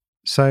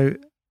 So,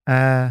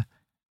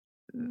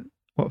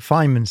 what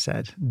Feynman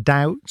said,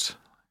 doubt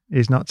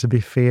is not to be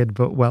feared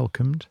but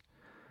welcomed.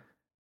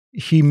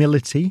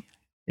 Humility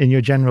in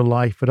your general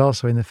life, but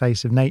also in the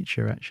face of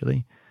nature,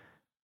 actually.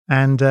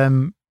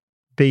 And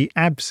be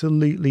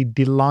absolutely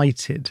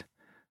delighted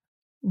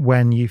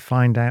when you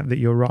find out that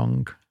you're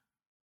wrong.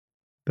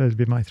 Those would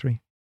be my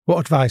 3. What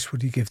advice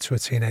would you give to a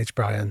teenage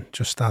Brian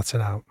just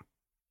starting out?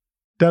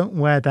 Don't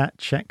wear that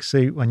check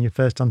suit when you're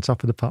first on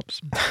top of the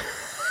pops.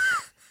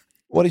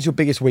 What is your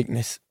biggest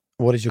weakness?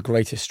 What is your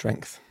greatest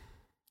strength?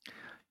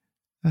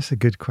 That's a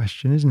good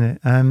question, isn't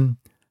it?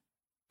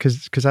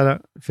 Because I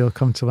don't feel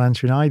comfortable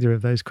answering either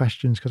of those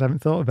questions because I haven't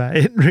thought about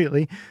it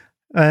really.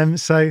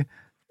 So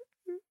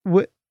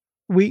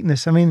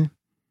weakness, I mean,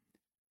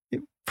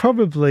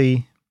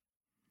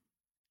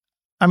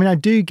 I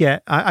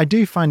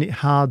do find it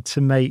hard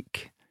to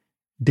make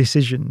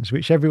decisions,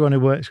 which everyone who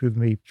works with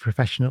me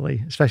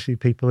professionally, especially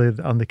people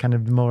on the kind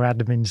of more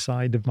admin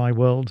side of my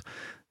world,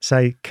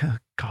 say,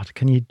 God,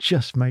 can you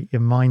just make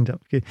your mind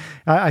up?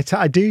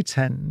 I do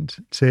tend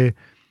to,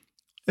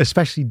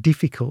 especially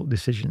difficult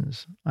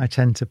decisions, I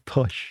tend to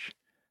push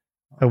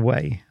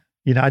away.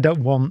 I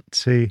don't want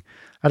to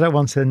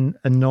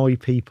annoy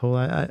people.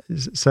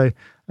 So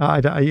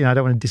I don't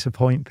want to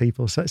disappoint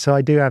people. So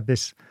I do have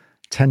this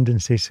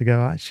tendency to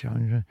go,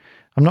 actually,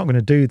 I'm not going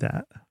to do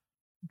that,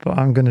 but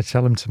I'm going to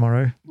tell them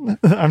tomorrow.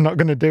 I'm not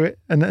going to do it.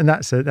 And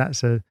that's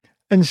and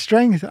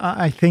strength,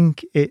 I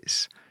think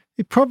it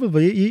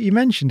probably, you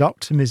mentioned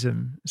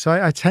optimism. So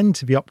I tend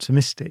to be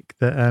optimistic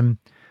that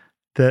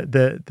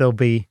there'll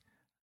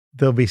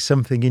be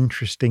something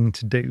interesting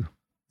to do.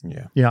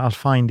 Yeah. I'll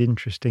find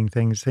interesting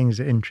things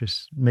that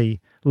interest me,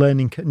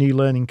 new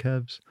learning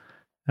curves.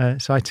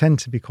 So I tend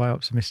to be quite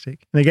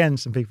optimistic. And again,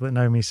 some people that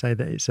know me say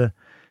that it's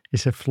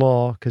a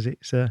flaw because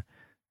it's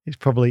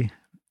probably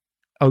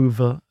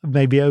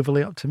maybe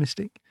overly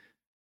optimistic.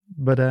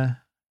 But I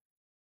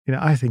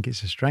think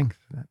it's a strength.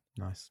 That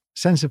nice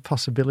sense of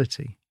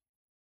possibility.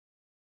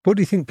 What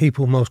do you think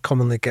people most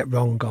commonly get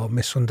wrong or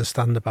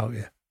misunderstand about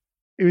you?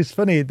 It was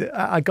funny that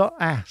I got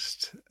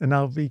asked, and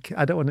I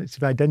don't want it to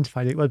be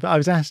identified, but I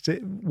was asked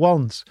it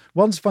once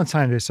upon a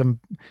time. There's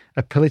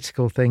a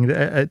political thing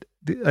that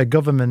a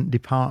government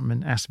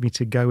department asked me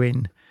to go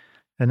in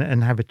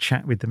and have a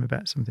chat with them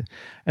about something.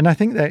 And I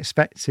think they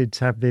expected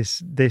to have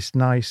this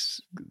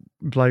nice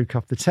bloke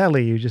off the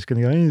telly who's just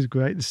going to go, oh, it's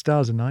great, the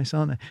stars are nice,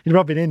 aren't they? And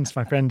Robin Ince,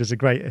 my friend, is a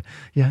great,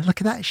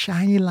 look at that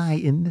shiny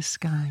light in the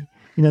sky.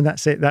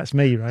 That's it, that's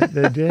me, right?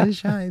 The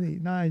shiny,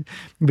 nice,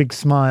 big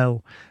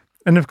smile.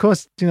 And of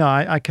course,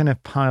 I kind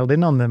of piled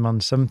in on them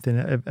on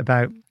something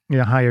about,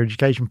 higher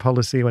education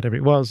policy, whatever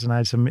it was. And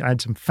I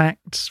had some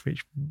facts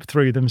which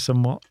threw them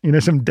somewhat,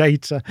 some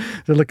data.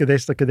 So look at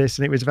this.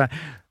 And it was about,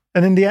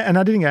 and in the end, and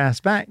I didn't get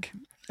asked back.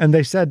 And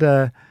they said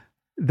that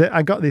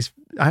I got this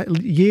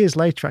years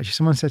later, actually,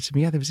 someone said to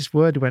me, there was this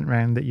word went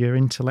around that you're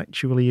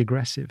intellectually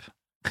aggressive.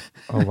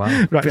 Oh, wow.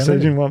 Right. Brilliant. So they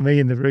didn't want me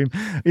in the room,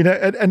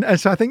 and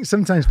so I think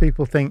sometimes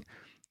people think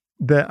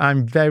that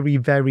I'm very,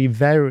 very,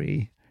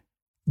 very,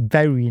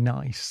 very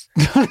nice.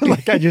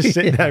 Like I just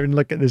sit there and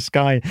look at the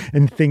sky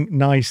and think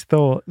nice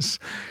thoughts.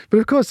 But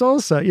of course,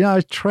 also, I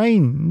was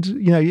trained,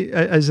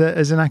 as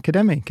an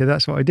academic.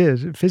 That's what I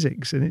did,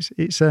 physics, and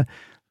it's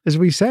as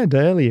we said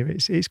earlier,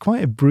 it's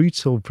quite a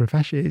brutal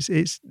profession.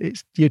 It's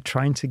you're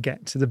trying to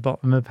get to the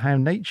bottom of how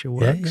nature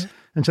works,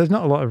 and so there's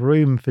not a lot of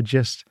room for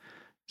just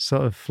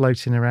sort of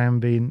floating around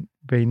being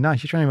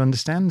nice. You're trying to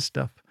understand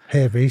stuff.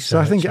 So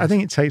I think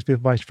it takes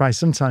people by surprise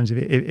sometimes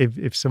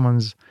if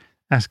someone's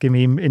asking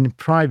me in a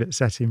private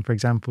setting, for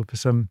example, for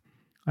some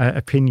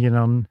opinion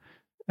on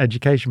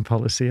education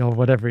policy or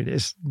whatever it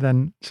is,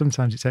 then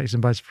sometimes it takes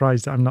them by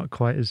surprise that I'm not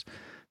quite as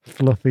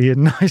fluffy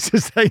and nice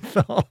as they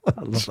thought.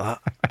 I love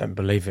that. I don't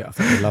believe it. I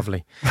think they're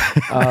lovely.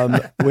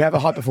 We have a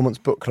high performance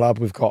book club.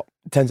 We've got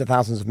tens of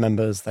thousands of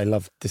members. They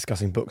love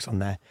discussing books on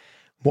there.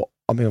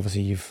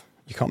 Obviously you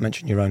can't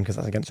mention your own because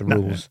that's against the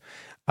rules.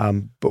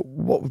 No. But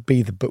what would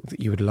be the book that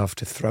you would love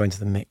to throw into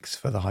the mix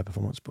for the high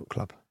performance book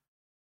club?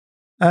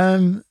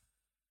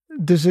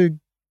 There's a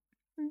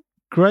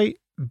great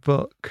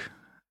book.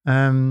 There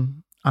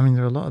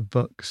are a lot of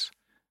books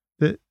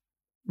that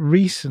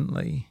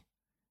recently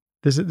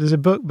there's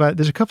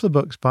a couple of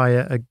books by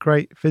a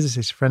great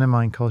physicist friend of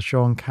mine called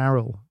Sean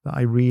Carroll that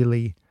I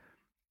really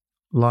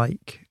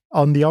like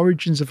on the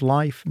origins of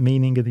life,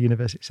 meaning of the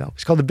universe itself.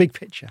 It's called The Big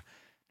Picture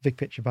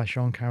by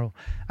Sean Carroll.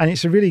 And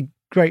it's a really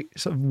great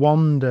sort of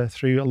wander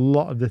through a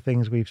lot of the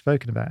things we've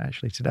spoken about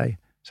actually today.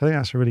 So I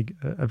think that's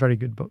a very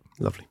good book.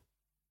 Lovely.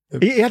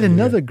 He had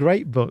another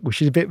great book,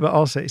 which is a bit, but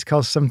also it's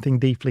called Something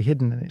Deeply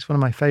Hidden. And it's one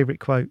of my favorite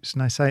quotes.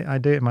 And I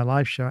do it in my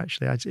live show,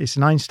 actually. It's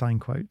an Einstein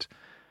quote.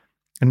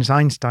 And as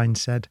Einstein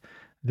said,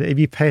 that if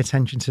you pay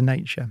attention to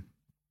nature,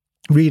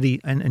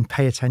 really, and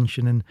pay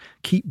attention and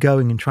keep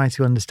going and try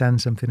to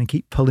understand something and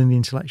keep pulling the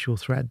intellectual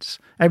threads,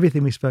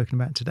 everything we've spoken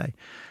about today,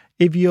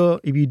 if you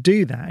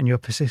do that and you're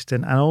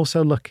persistent and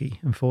also lucky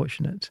and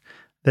fortunate,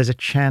 there's a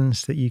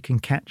chance that you can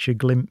catch a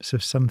glimpse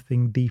of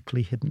something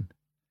deeply hidden,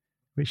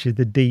 which is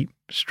the deep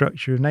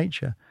structure of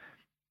nature.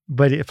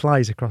 But it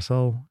applies across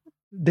all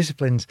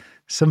disciplines.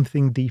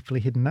 Something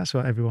deeply hidden. That's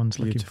what everyone's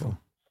looking for.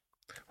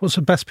 What's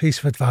the best piece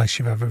of advice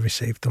you've ever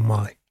received and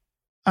why?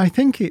 I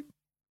think it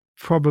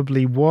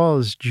probably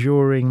was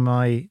during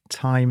my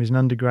time as an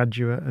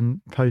undergraduate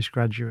and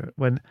postgraduate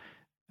when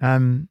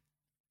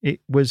it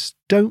was,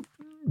 don't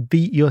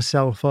beat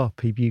yourself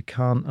up if you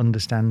can't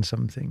understand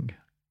something,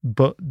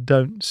 but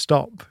don't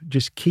stop.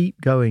 Just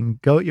keep going.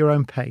 Go at your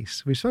own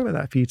pace. We've spoken about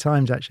that a few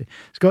times, actually.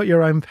 Just go at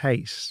your own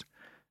pace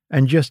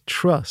and just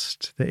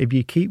trust that if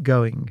you keep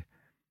going,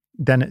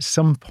 then at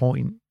some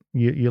point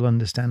you'll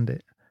understand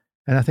it.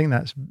 And I think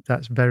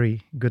that's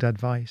very good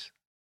advice.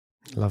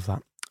 Love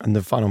that. And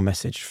the final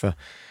message for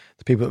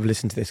the people that have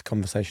listened to this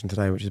conversation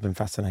today, which has been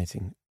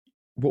fascinating,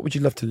 what would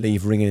you love to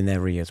leave ringing in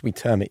their ears? We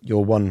term it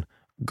your one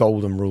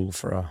golden rule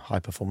for a high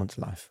performance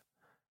life.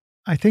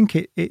 I think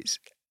it's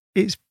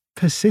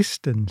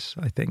persistence.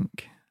 I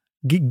think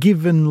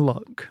given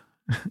luck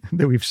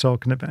that we've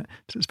spoken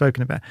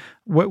about,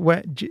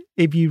 where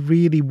if you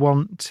really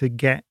want to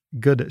get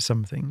good at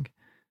something,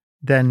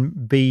 then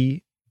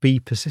be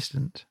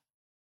persistent.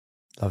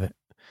 Love it.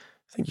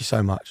 Thank you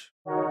so much.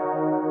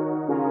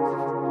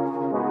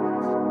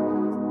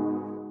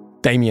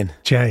 Damien.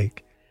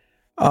 Jake.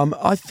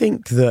 I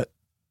think that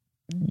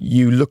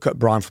you look at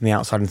Brian from the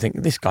outside and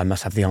think, this guy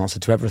must have the answer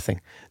to everything.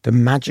 The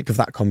magic of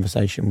that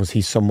conversation was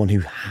he's someone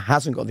who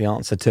hasn't got the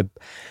answer to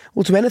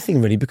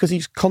anything really, because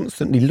he's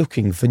constantly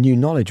looking for new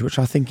knowledge, which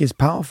I think is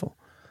powerful.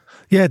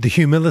 Yeah, the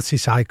humility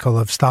cycle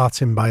of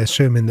starting by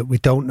assuming that we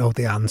don't know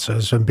the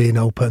answers and being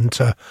open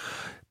to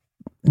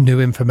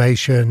new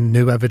information,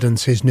 new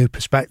evidences, new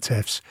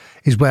perspectives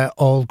is where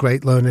all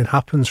great learning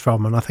happens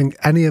from. And I think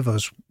any of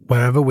us,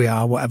 wherever we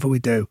are, whatever we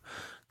do,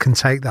 can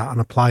take that and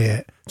apply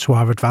it to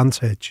our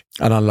advantage.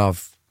 And I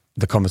love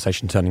the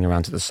conversation turning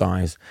around to the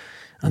size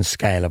and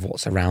scale of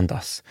what's around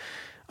us.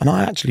 And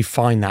I actually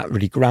find that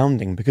really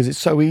grounding, because it's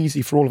so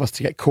easy for all of us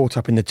to get caught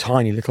up in the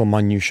tiny little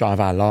minutiae of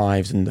our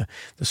lives and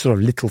the sort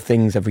of little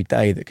things every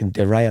day that can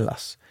derail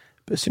us.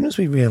 But as soon as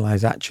we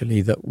realise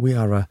actually that we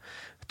are a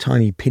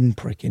tiny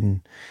pinprick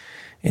in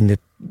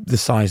the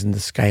size and the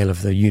scale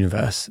of the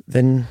universe,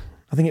 then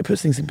I think it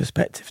puts things in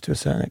perspective to a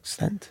certain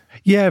extent.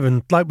 Yeah,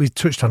 and like we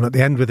touched on at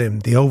the end with him,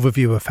 the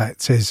overview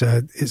effect is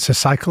it's a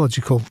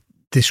psychological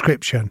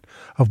description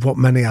of what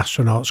many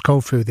astronauts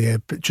go through.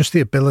 Just the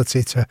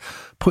ability to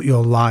put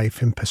your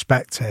life in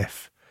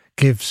perspective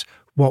gives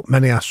what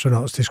many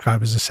astronauts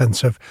describe as a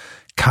sense of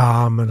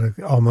calm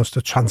and almost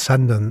a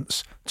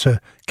transcendence to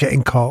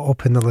getting caught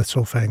up in the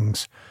little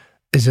things.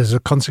 Is as a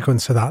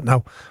consequence of that.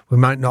 Now, we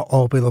might not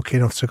all be lucky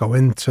enough to go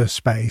into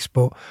space,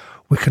 but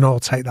we can all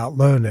take that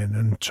learning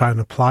and try and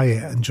apply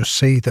it and just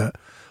see that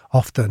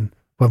often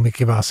when we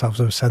give ourselves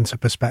a sense of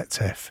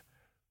perspective,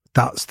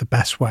 that's the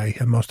best way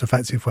and most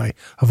effective way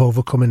of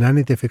overcoming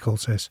any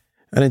difficulties.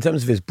 And in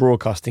terms of his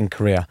broadcasting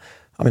career,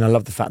 I mean, I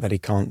love the fact that he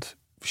can't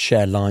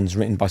share lines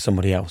written by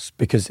somebody else,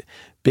 because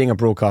being a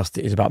broadcaster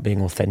is about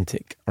being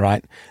authentic,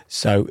 right?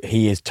 So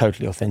he is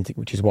totally authentic,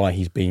 which is why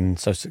he's been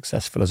so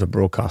successful as a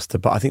broadcaster.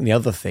 But I think the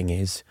other thing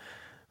is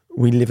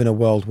we live in a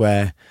world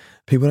where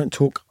people don't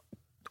talk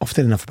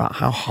often enough about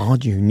how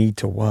hard you need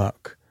to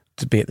work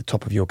to be at the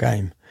top of your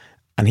game.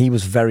 And he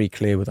was very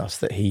clear with us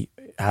that he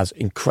has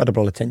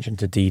incredible attention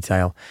to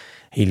detail.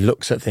 He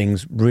looks at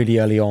things really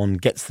early on,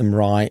 gets them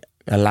right,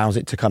 allows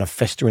it to kind of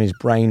fester in his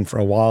brain for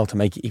a while to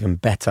make it even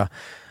better.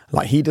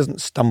 Like, he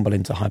doesn't stumble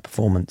into high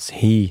performance.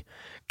 He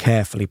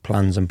carefully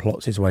plans and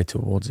plots his way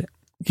towards it.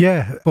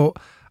 Yeah, but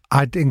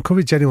I'd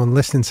encourage anyone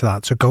listening to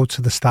that to go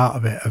to the start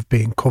of it, of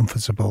being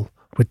comfortable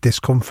with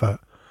discomfort.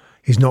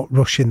 He's not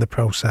rushing the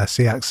process.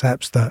 He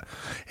accepts that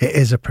it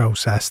is a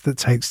process that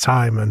takes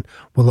time, and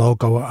we'll all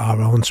go at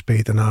our own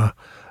speed and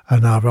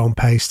our own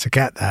pace to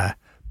get there.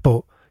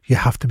 But you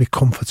have to be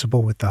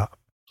comfortable with that.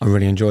 I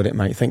really enjoyed it,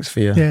 mate. Thanks for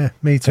your... Yeah,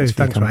 me too.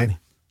 Thanks, mate.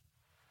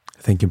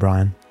 Thank you,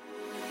 Brian.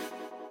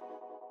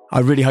 I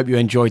really hope you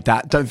enjoyed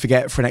that. Don't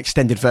forget, for an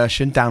extended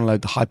version,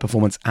 download the High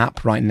Performance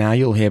app right now.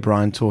 You'll hear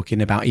Brian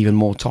talking about even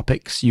more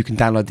topics. You can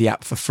download the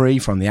app for free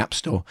from the App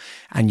Store,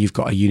 and you've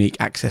got a unique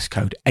access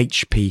code.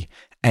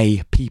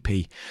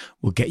 HPAPP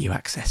will get you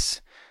access.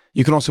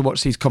 You can also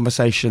watch these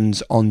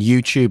conversations on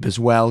YouTube as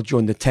well.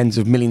 Join the tens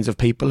of millions of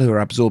people who are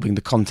absorbing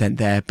the content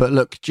there. But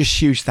look,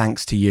 just huge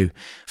thanks to you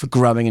for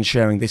growing and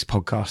sharing this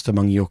podcast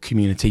among your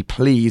community.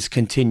 Please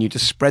continue to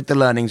spread the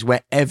learnings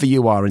wherever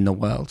you are in the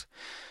world.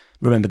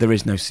 Remember, there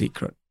is no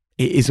secret.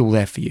 It is all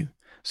there for you.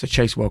 So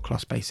chase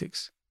world-class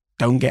basics.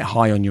 Don't get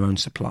high on your own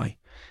supply.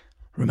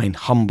 Remain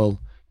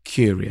humble,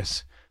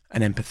 curious,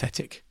 and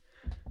empathetic.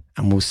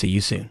 And we'll see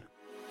you soon.